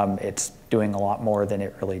 It's doing a lot more than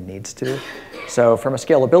it really needs to. So from a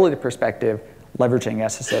scalability perspective, leveraging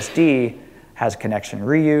SSSD has connection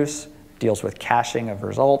reuse, deals with caching of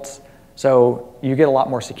results, so you get a lot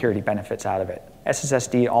more security benefits out of it.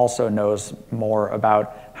 SSSD also knows more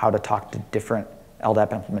about how to talk to different LDAP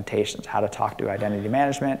implementations, how to talk to identity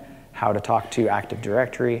management, how to talk to Active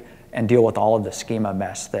Directory, and deal with all of the schema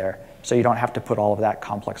mess there. So you don't have to put all of that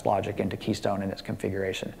complex logic into Keystone and its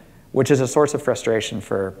configuration, which is a source of frustration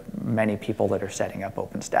for many people that are setting up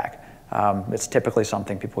OpenStack. It's typically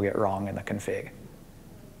something people get wrong in the config.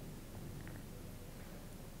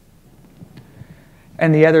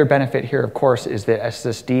 And the other benefit here, of course, is that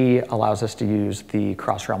SSD allows us to use the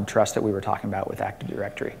cross-realm trust that we were talking about with Active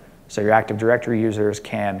Directory. So your Active Directory users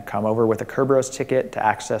can come over with a Kerberos ticket to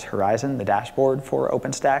access Horizon, the dashboard for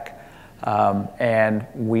OpenStack. And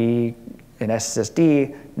we, in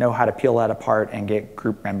SSD, know how to peel that apart and get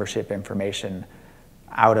group membership information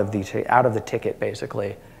out of the ticket,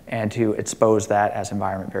 basically, and to expose that as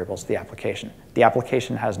environment variables to the application. The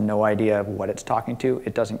application has no idea what it's talking to.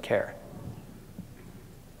 It doesn't care.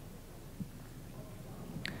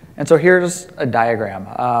 And so here's a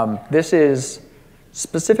diagram. This is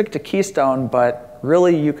specific to Keystone, but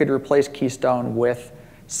really you could replace Keystone with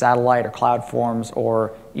Satellite or CloudForms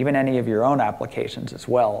or even any of your own applications as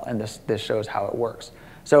well, and this shows how it works.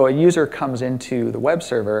 So a user comes into the web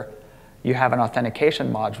server, you have an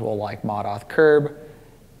authentication module like modauth curb,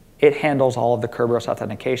 it handles all of the Kerberos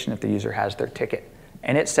authentication if the user has their ticket,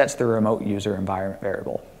 and it sets the remote user environment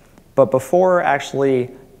variable. But before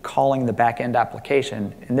actually calling the backend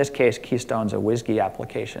application, in this case Keystone's a WSGI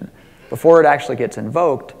application, before it actually gets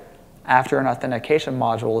invoked, after an authentication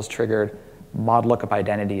module is triggered, mod lookup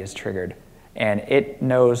identity is triggered, and it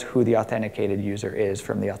knows who the authenticated user is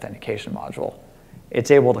from the authentication module.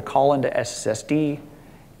 It's able to call into SSSD,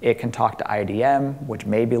 It can talk to IDM, which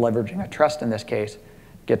may be leveraging a trust in this case,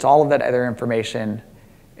 gets all of that other information.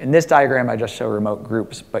 In this diagram, I just show remote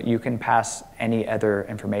groups, but you can pass any other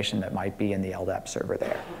information that might be in the LDAP server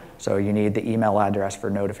there. So you need the email address for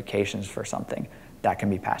notifications for something. That can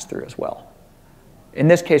be passed through as well. In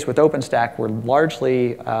this case with OpenStack, we're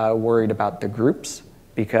largely worried about the groups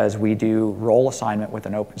because we do role assignment with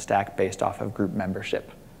an OpenStack based off of group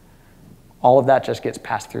membership. All of that just gets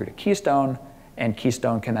passed through to Keystone, and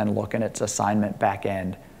Keystone can then look in its assignment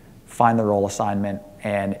backend, find the role assignment,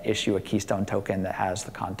 and issue a Keystone token that has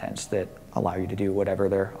the contents that allow you to do whatever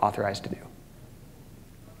they're authorized to do.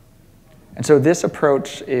 And so this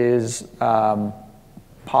approach is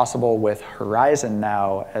possible with Horizon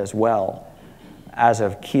now as well as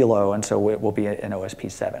of Kilo, and so it will be in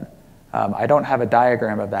OSP 7. I don't have a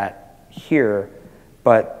diagram of that here,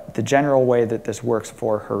 but the general way that this works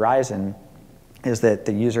for Horizon is that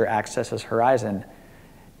the user accesses Horizon.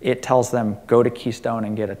 It tells them, go to Keystone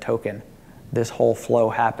and get a token. This whole flow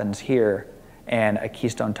happens here, and a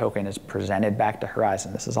Keystone token is presented back to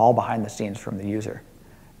Horizon. This is all behind the scenes from the user.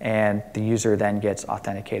 And the user then gets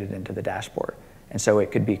authenticated into the dashboard. And so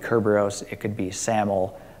it could be Kerberos, it could be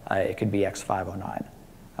SAML, it could be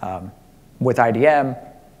X509. With IDM,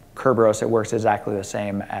 Kerberos, it works exactly the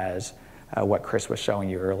same as what Chris was showing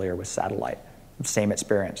you earlier with Satellite. Same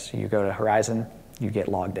experience. You go to Horizon, you get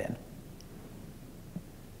logged in.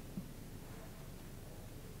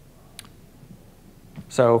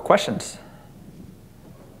 So questions?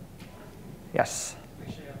 Yes?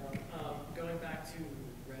 Actually, I have one. Going back to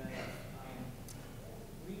Rev,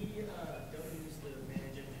 we don't use the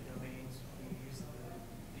manage engine domains. We use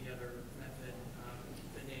the other method,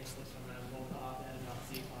 the name slips from them, both auth and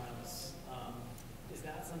 .z files. Is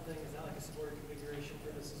that something, is that like a supported configuration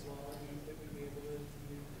for this as well that we'd be able to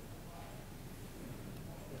use?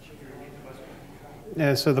 What should we read the question?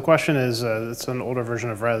 Yeah, so the question is, it's an older version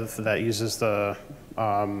of Rev that uses the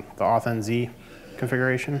auth and Z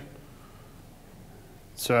configuration.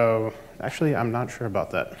 So actually, I'm not sure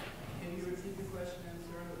about that. Can you repeat the question and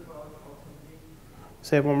answer it about auth and Z?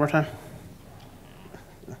 Say it one more time.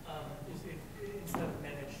 Instead of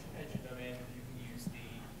manage engine domain, you can use the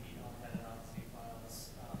auth and .z files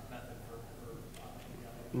method for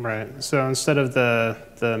Right. So instead of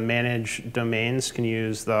the manage domains, can you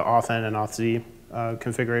use the authn and authz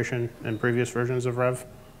configuration in previous versions of Rev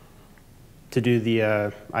to do the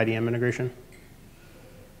IDM integration?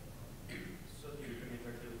 So you can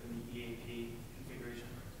interact with the EAP configuration,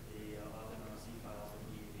 the auth and .z files and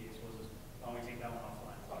EAP. So why don't we take that one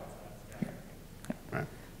offline? Right.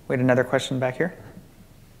 We had another question back here.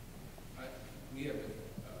 We haven't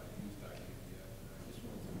used IDM yet. I just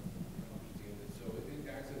wanted to understand it. So it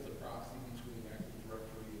acts as a proxy between Active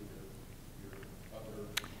Directory and your other.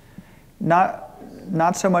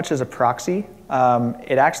 Not so much as a proxy.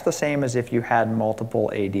 It acts the same as if you had multiple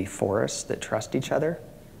AD forests that trust each other.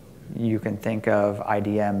 You can think of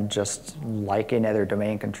IDM just like another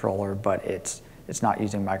domain controller, but it's not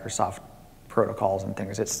using Microsoft protocols and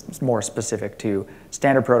things. It's more specific to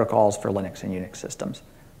standard protocols for Linux and Unix systems.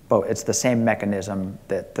 But it's the same mechanism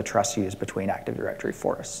that the trusts use between Active Directory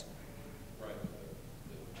forests. Right, the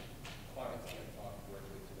clients can talk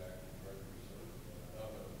directly to the Active Directory, so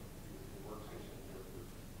the workstation workers,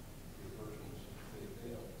 your virtual machines,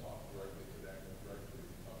 they don't talk directly to the Active Directory,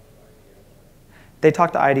 they talk to IDM. They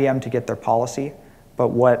talk to IDM to get their policy, but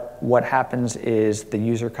what happens is the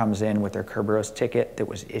user comes in with their Kerberos ticket that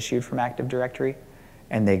was issued from Active Directory,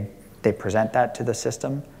 and they present that to the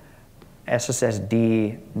system.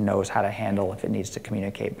 SSSD knows how to handle if it needs to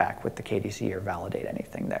communicate back with the KDC or validate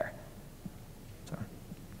anything there. So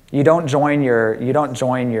you don't join your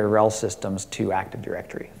RHEL systems to Active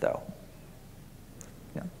Directory though.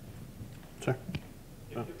 Yeah. Sure.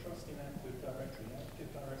 If you're trusting Active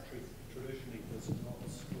Directory traditionally does not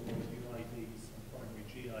store UIDs and primary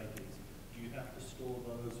GIDs. Do you have to store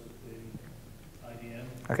those with the IDM,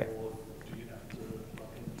 Okay. or do you have to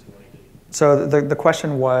plug into ID? So the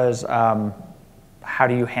question was, how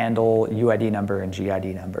do you handle UID number and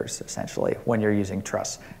GID numbers, essentially, when you're using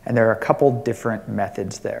trusts? And there are a couple different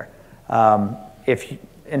methods there.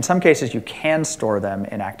 In some cases, you can store them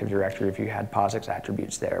in Active Directory if you had POSIX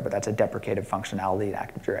attributes there, but that's a deprecated functionality in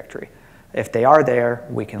Active Directory. If they are there,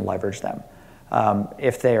 we can leverage them.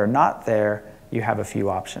 If they are not there, you have a few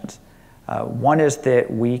options. One is that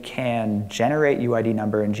we can generate UID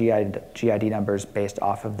number and GID numbers based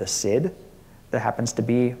off of the SID that happens to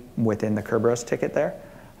be within the Kerberos ticket there.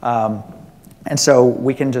 And so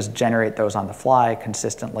we can just generate those on the fly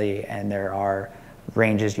consistently, and there are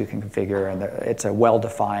ranges you can configure, and it's a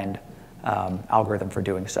well-defined algorithm for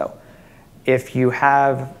doing so. If you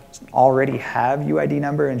already have UID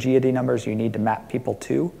number and GID numbers you need to map people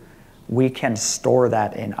to, we can store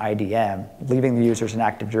that in IDM, leaving the users in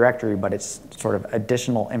Active Directory, but it's sort of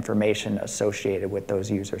additional information associated with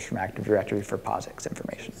those users from Active Directory for POSIX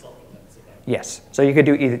information. Yes, so you could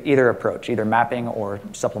do either approach, either mapping or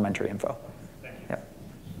supplementary info. Yep.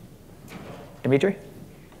 Dimitri?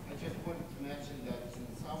 I just wanted to mention that in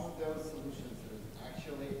some of those solutions, there's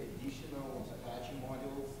actually additional Apache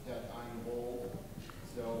modules that are involved.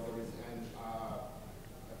 So there is an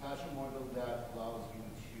Apache module that allows you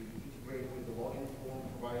to integrate with the login form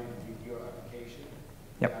provided with your application.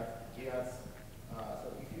 Yep. That gets,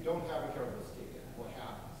 so if you don't have a Kerberos ticket, what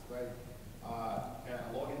happens, right?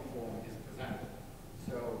 A login form is presented.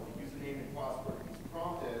 So the username and password is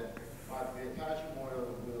prompted, but the Apache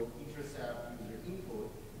model will intercept user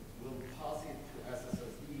input, will pass it to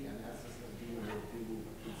SSSD, and SSSD will do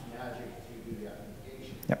its magic to do the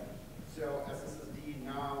authentication. Yep. So SSSD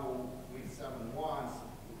now with 7.1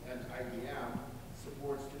 and IDM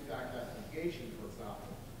supports two-factor authentication, for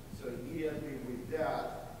example. So immediately with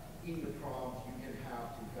that, in the prompt, you can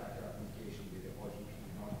have two-factor authentication with the OTP,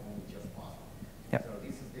 not only just password. Yep. So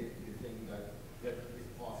this is the thing that is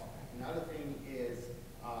possible. Another thing is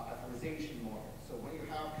authorization model. So when you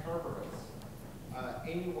have Kerberos,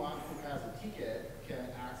 anyone who has a ticket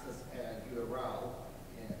can access a URL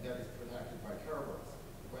that is protected by Kerberos.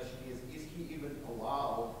 The question is he even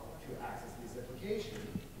allowed to access this application?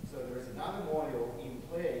 So there is another module in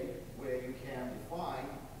play where you can define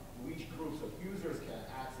which groups of users can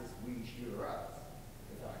access which URLs.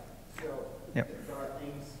 So yep. there are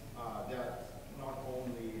things that not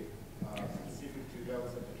only specific to those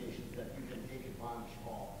applications that you can take advantage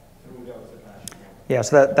of through those Apache modules. Yeah,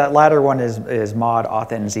 so that latter one is mod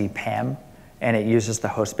authn-z PAM, and it uses the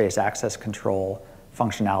host-based access control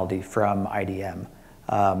functionality from IDM.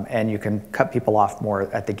 And you can cut people off more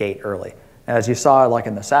at the gate early. As you saw, like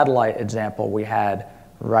in the satellite example we had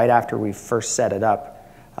right after we first set it up,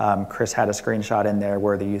 Chris had a screenshot in there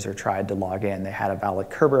where the user tried to log in. They had a valid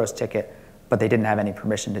Kerberos ticket, but they didn't have any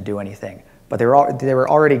permission to do anything. But they were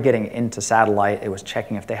already getting into satellite. It was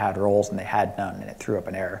checking if they had roles, and they had none, and it threw up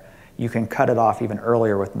an error. You can cut it off even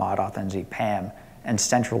earlier with mod authn-z PAM and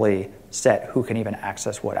centrally set who can even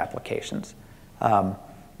access what applications.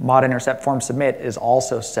 Mod intercept form submit is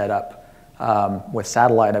also set up with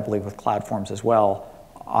satellite, I believe, with cloud forms as well,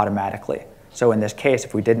 automatically. So in this case,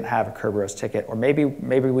 if we didn't have a Kerberos ticket, or maybe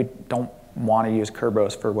we don't want to use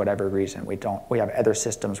Kerberos for whatever reason, we have other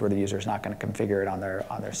systems where the user is not going to configure it on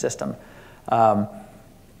their system,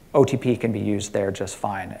 OTP can be used there just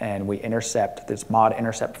fine. And we intercept this mod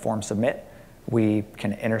intercept form submit. We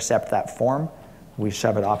can intercept that form. We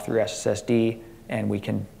shove it off through SSSD, and we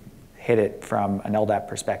can hit it from an LDAP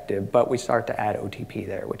perspective, but we start to add OTP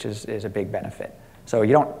there, which is a big benefit. So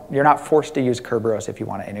you're not forced to use Kerberos if you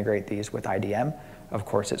want to integrate these with IDM. Of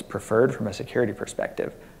course, it's preferred from a security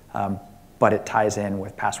perspective, but it ties in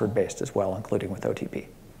with password-based as well, including with OTP.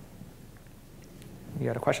 You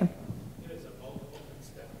got a question? Yes, about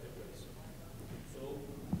OpenStack database. So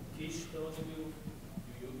keystones you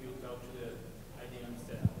talk to the IDM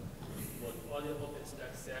stack, but other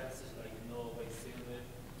OpenStack services like Nova, similar,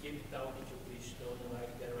 keep talking to keystone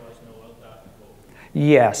like there was no LDAP involved.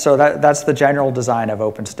 Yeah, so that's the general design of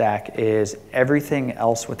OpenStack is everything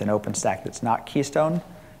else within OpenStack that's not Keystone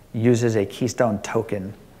uses a Keystone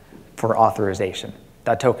token for authorization.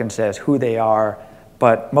 That token says who they are,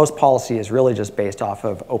 but most policy is really just based off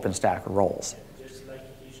of OpenStack roles. Just like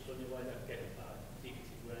Keystone, you want to get activity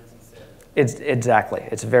grants and sales. Exactly.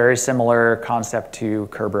 It's a very similar concept to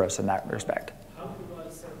Kerberos in that respect. How do I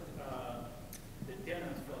set the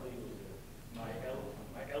tenant for the user? My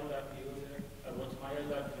LDAP user, I want my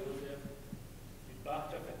LDAP user to be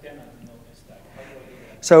part of a tenant in OpenStack. How do I do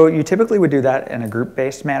that? So you typically would do that in a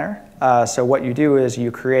group-based manner. So what you do is you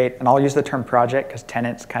create, and I'll use the term project because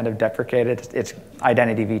tenant's kind of deprecated. It's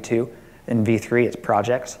identity v2. In v3, it's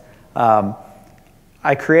projects.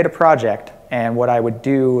 I create a project, and what I would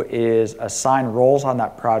do is assign roles on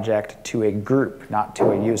that project to a group, not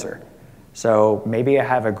to a user. So maybe I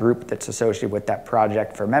have a group that's associated with that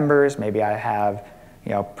project for members. Maybe I have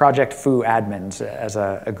project foo admins as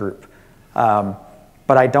a group.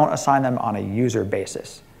 But I don't assign them on a user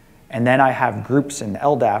basis. And then I have groups in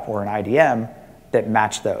LDAP or an IDM that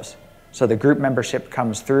match those. So the group membership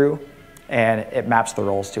comes through, and it maps the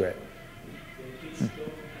roles to it.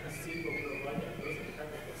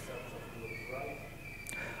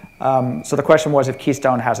 So the question was if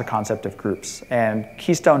Keystone has a concept of groups. And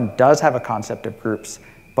Keystone does have a concept of groups,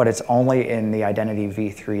 but it's only in the Identity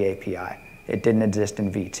v3 API. It didn't exist in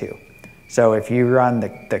v2. So if you run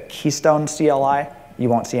the Keystone CLI, you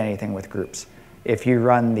won't see anything with groups. If you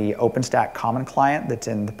run the OpenStack common client that's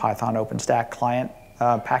in the Python OpenStack client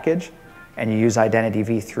package, and you use identity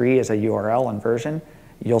v3 as a URL and version,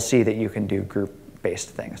 you'll see that you can do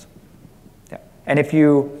group-based things. Yeah. And if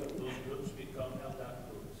you... Those groups become LDAP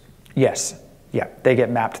groups. Yes. Yeah, they get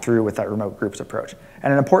mapped through with that remote groups approach.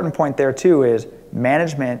 And an important point there, too, is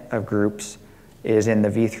management of groups is in the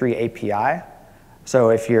v3 API.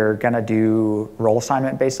 So if you're going to do role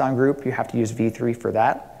assignment based on group, you have to use v3 for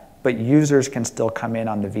that. But users can still come in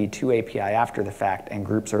on the v2 API after the fact, and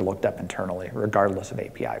groups are looked up internally, regardless of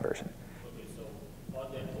API version. Okay, so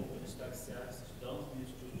what that OpenStack says, don't need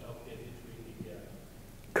to update it with API.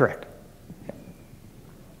 Correct. Yep.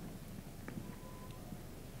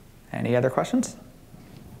 Any other questions?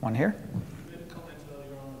 One here? You made a comment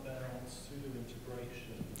earlier on about pseudo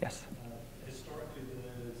integration. Yes. Historically,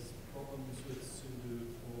 there's problems with pseudo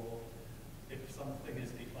for if something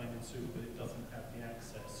is defined in pseudo but it doesn't have the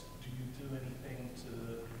access. Do you do anything to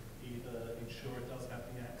either ensure it does have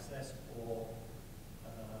the access or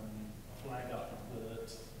flag up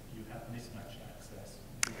that you have mismatched access?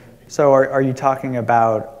 So are you talking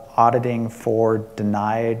about auditing for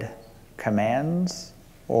denied commands?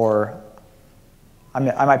 Or I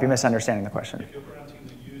might be misunderstanding the question. If you're granting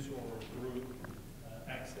the user or a group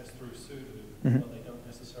access through pseudo, but they don't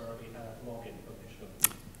necessarily have login permission.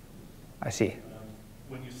 I see.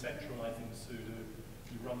 When you're centralizing pseudo,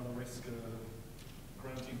 you run the risk of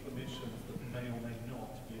granting permissions that may or may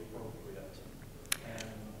not be appropriate and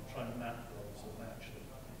trying to map those or match them.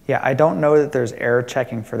 Yeah, I don't know that there's error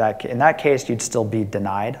checking for that. In that case, you'd still be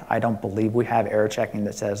denied. I don't believe we have error checking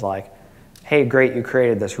that says like, hey, great, you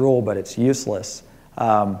created this rule, but it's useless.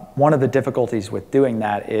 One of the difficulties with doing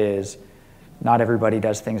that is not everybody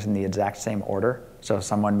does things in the exact same order. So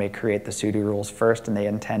someone may create the pseudo rules first, and they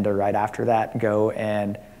intend to, right after that, go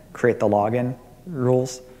and create the login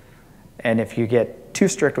rules. And if you get too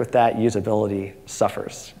strict with that, usability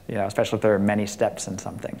suffers, especially if there are many steps in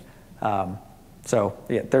something. So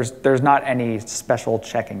yeah, there's not any special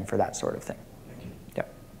checking for that sort of thing.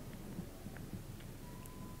 Yep.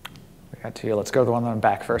 We got two. Let's go to the one on the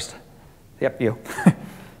back first. Yep, you.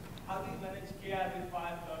 How do you manage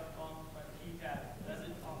KRB5.com key tab? Does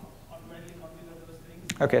it automatically configure those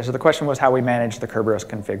things? Okay, so the question was how we manage the Kerberos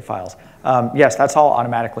config files. Yes, that's all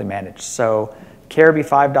automatically managed. So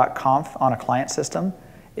krb5.conf on a client system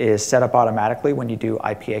is set up automatically when you do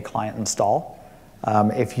IPA client install.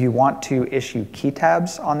 If you want to issue key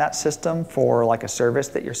tabs on that system for like a service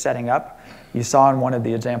that you're setting up, you saw in one of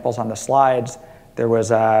the examples on the slides, there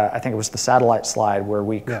was, I think it was the satellite slide, where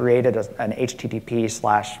we created an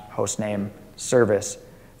HTTP/hostname service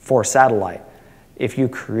for satellite. If you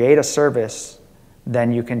create a service,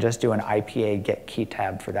 then you can just do an IPA get key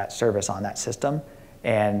tab for that service on that system,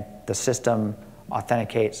 and the system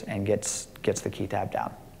authenticates and gets the key tab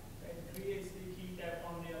down. It creates the key tab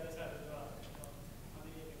on the other side as well. On the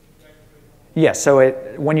directory. Yes, so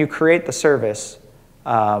when you create the service,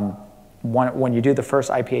 when you do the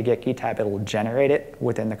first IPA get key tab, it will generate it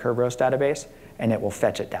within the Kerberos database, and it will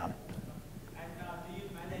fetch it down. And do you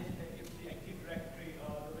manage if the Active Directory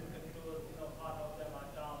or the control, part of them are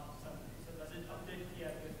down? So does it update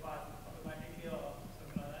KRB5 automatically or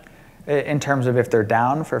something like that? In terms of if they're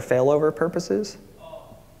down for failover purposes?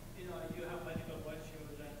 Or you have multiple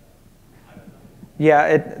virtues and I don't know.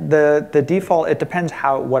 Yeah, the default, it depends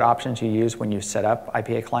what options you use when you set up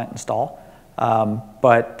IPA client install.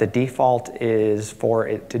 But the default is for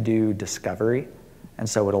it to do discovery, and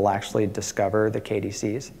so it'll actually discover the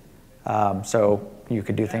KDCs. So you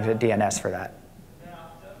could do things at DNS for that.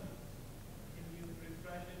 Thereafter, can you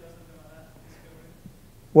refresh it or something like that?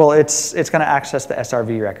 Discovery? Well, it's going to access the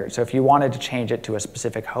SRV record. So if you wanted to change it to a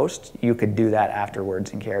specific host, you could do that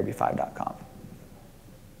afterwards in krb5.conf.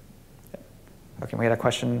 Okay, we had a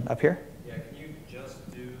question up here. Yeah, can you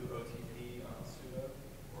just do OTP on sudo,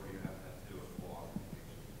 or do you have to do a full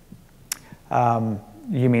authentication?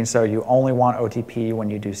 You mean so you only want OTP when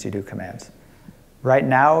you do sudo commands? Right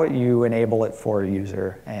now, you enable it for a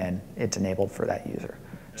user, and it's enabled for that user.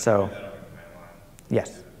 So, Do that on the command line.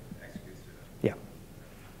 yes. Execute sudo. Yeah.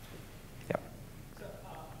 Yep. So,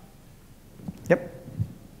 Yep.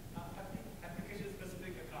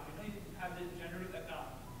 application-specific account. You have the generic account.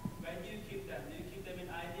 Where do you keep them? Do you keep them in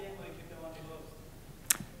IDM or you keep them on the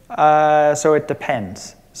host? So it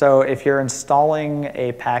depends. So if you're installing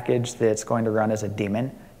a package that's going to run as a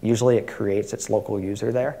daemon, usually it creates its local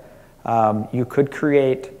user there. You could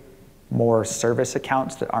create more service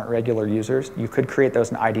accounts that aren't regular users. You could create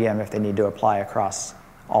those in IDM if they need to apply across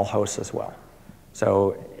all hosts as well.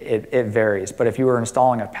 So it varies. But if you were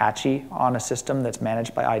installing Apache on a system that's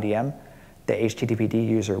managed by IDM, the HTTPD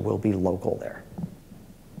user will be local there.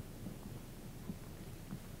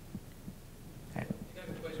 I got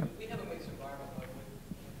a question. We have a mixed environment like with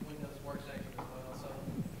Windows Workstation as well. So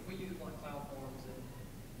if we use like cloud forms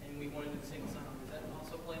and we want to do single sign-on, does that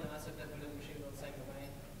also play nice if that Windows machine is on the same domain?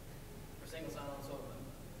 For single sign-on, so if a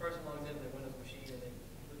person logs into their Windows machine and they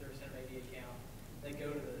with their CentRAD account, they go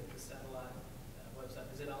to the satellite website.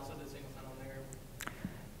 Does it also do single sign-on there?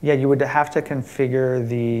 Yeah, you would have to configure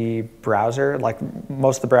the browser. Like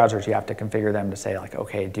most of the browsers, you have to configure them to say like,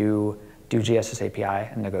 okay, do GSS API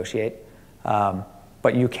and negotiate.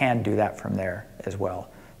 But you can do that from there as well.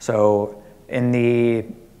 So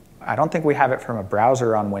I don't think we have it from a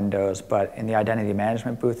browser on Windows, but in the identity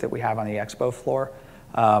management booth that we have on the expo floor,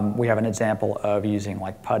 we have an example of using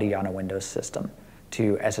like PuTTY on a Windows system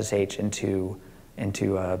to SSH into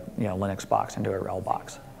a Linux box, into a RHEL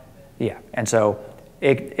box. Yeah, and so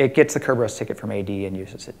it gets the Kerberos ticket from AD and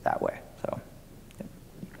uses it that way. So,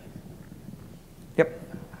 yep.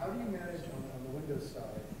 How do you manage on the Windows side?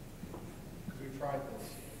 Because we've tried this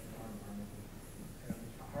in our environment. And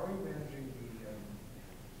how are you managing the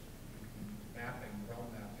mapping, realm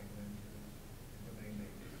mapping, and domain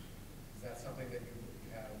names? Is that something that you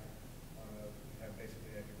have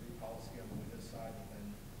basically like a group policy on the Windows side that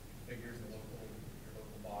then figures your local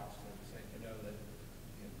box to know that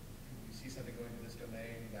you see something going to this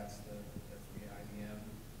domain, that's the IDM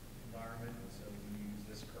environment, and so you use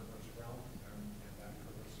this Kerberos realm and that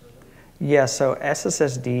Kerberos server? Yeah, so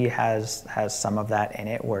SSSD has some of that in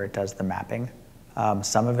it where it does the mapping.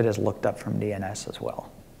 Some of it is looked up from DNS as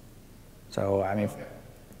well. So, I mean,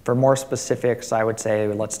 for more specifics, I would say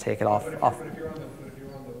let's take it off. But if you're on the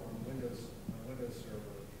Windows server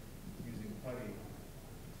using PuTTY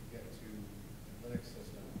to get to the Linux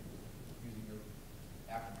system using your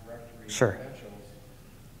Active Directory Sure. credentials,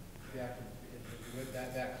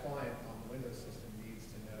 that client on the Windows system needs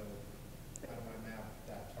to know how do I map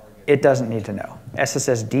that target. It doesn't need to know.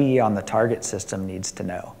 SSSD on the target system needs to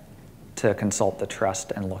know to consult the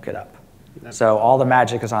trust and look it up. So all the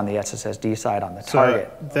magic is on the SSSD side on the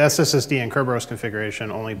target. So the SSSD and Kerberos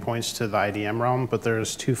configuration only points to the IDM realm, but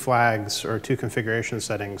there's two flags or two configuration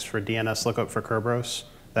settings for DNS lookup for Kerberos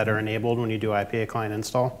that are enabled when you do IPA client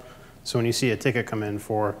install. So when you see a ticket come in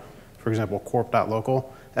for example,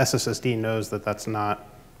 corp.local, SSSD knows that that's not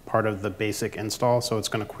part of the basic install, so it's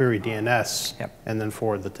going to query DNS and then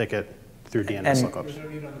forward the ticket through DNS lookups. There's no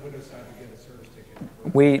need on the Windows side to get a service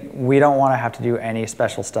ticket. We don't want to have to do any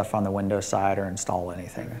special stuff on the Windows side or install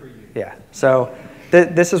anything. Yeah. So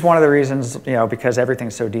this is one of the reasons, because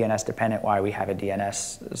everything's so DNS dependent, why we have a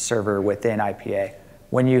DNS server within IPA.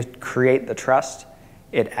 When you create the trust,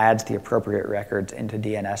 it adds the appropriate records into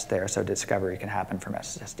DNS there, so discovery can happen from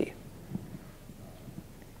SSSD.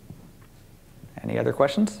 Any other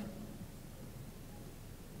questions?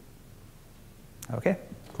 Okay.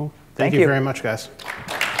 Cool. Thank you very much, guys.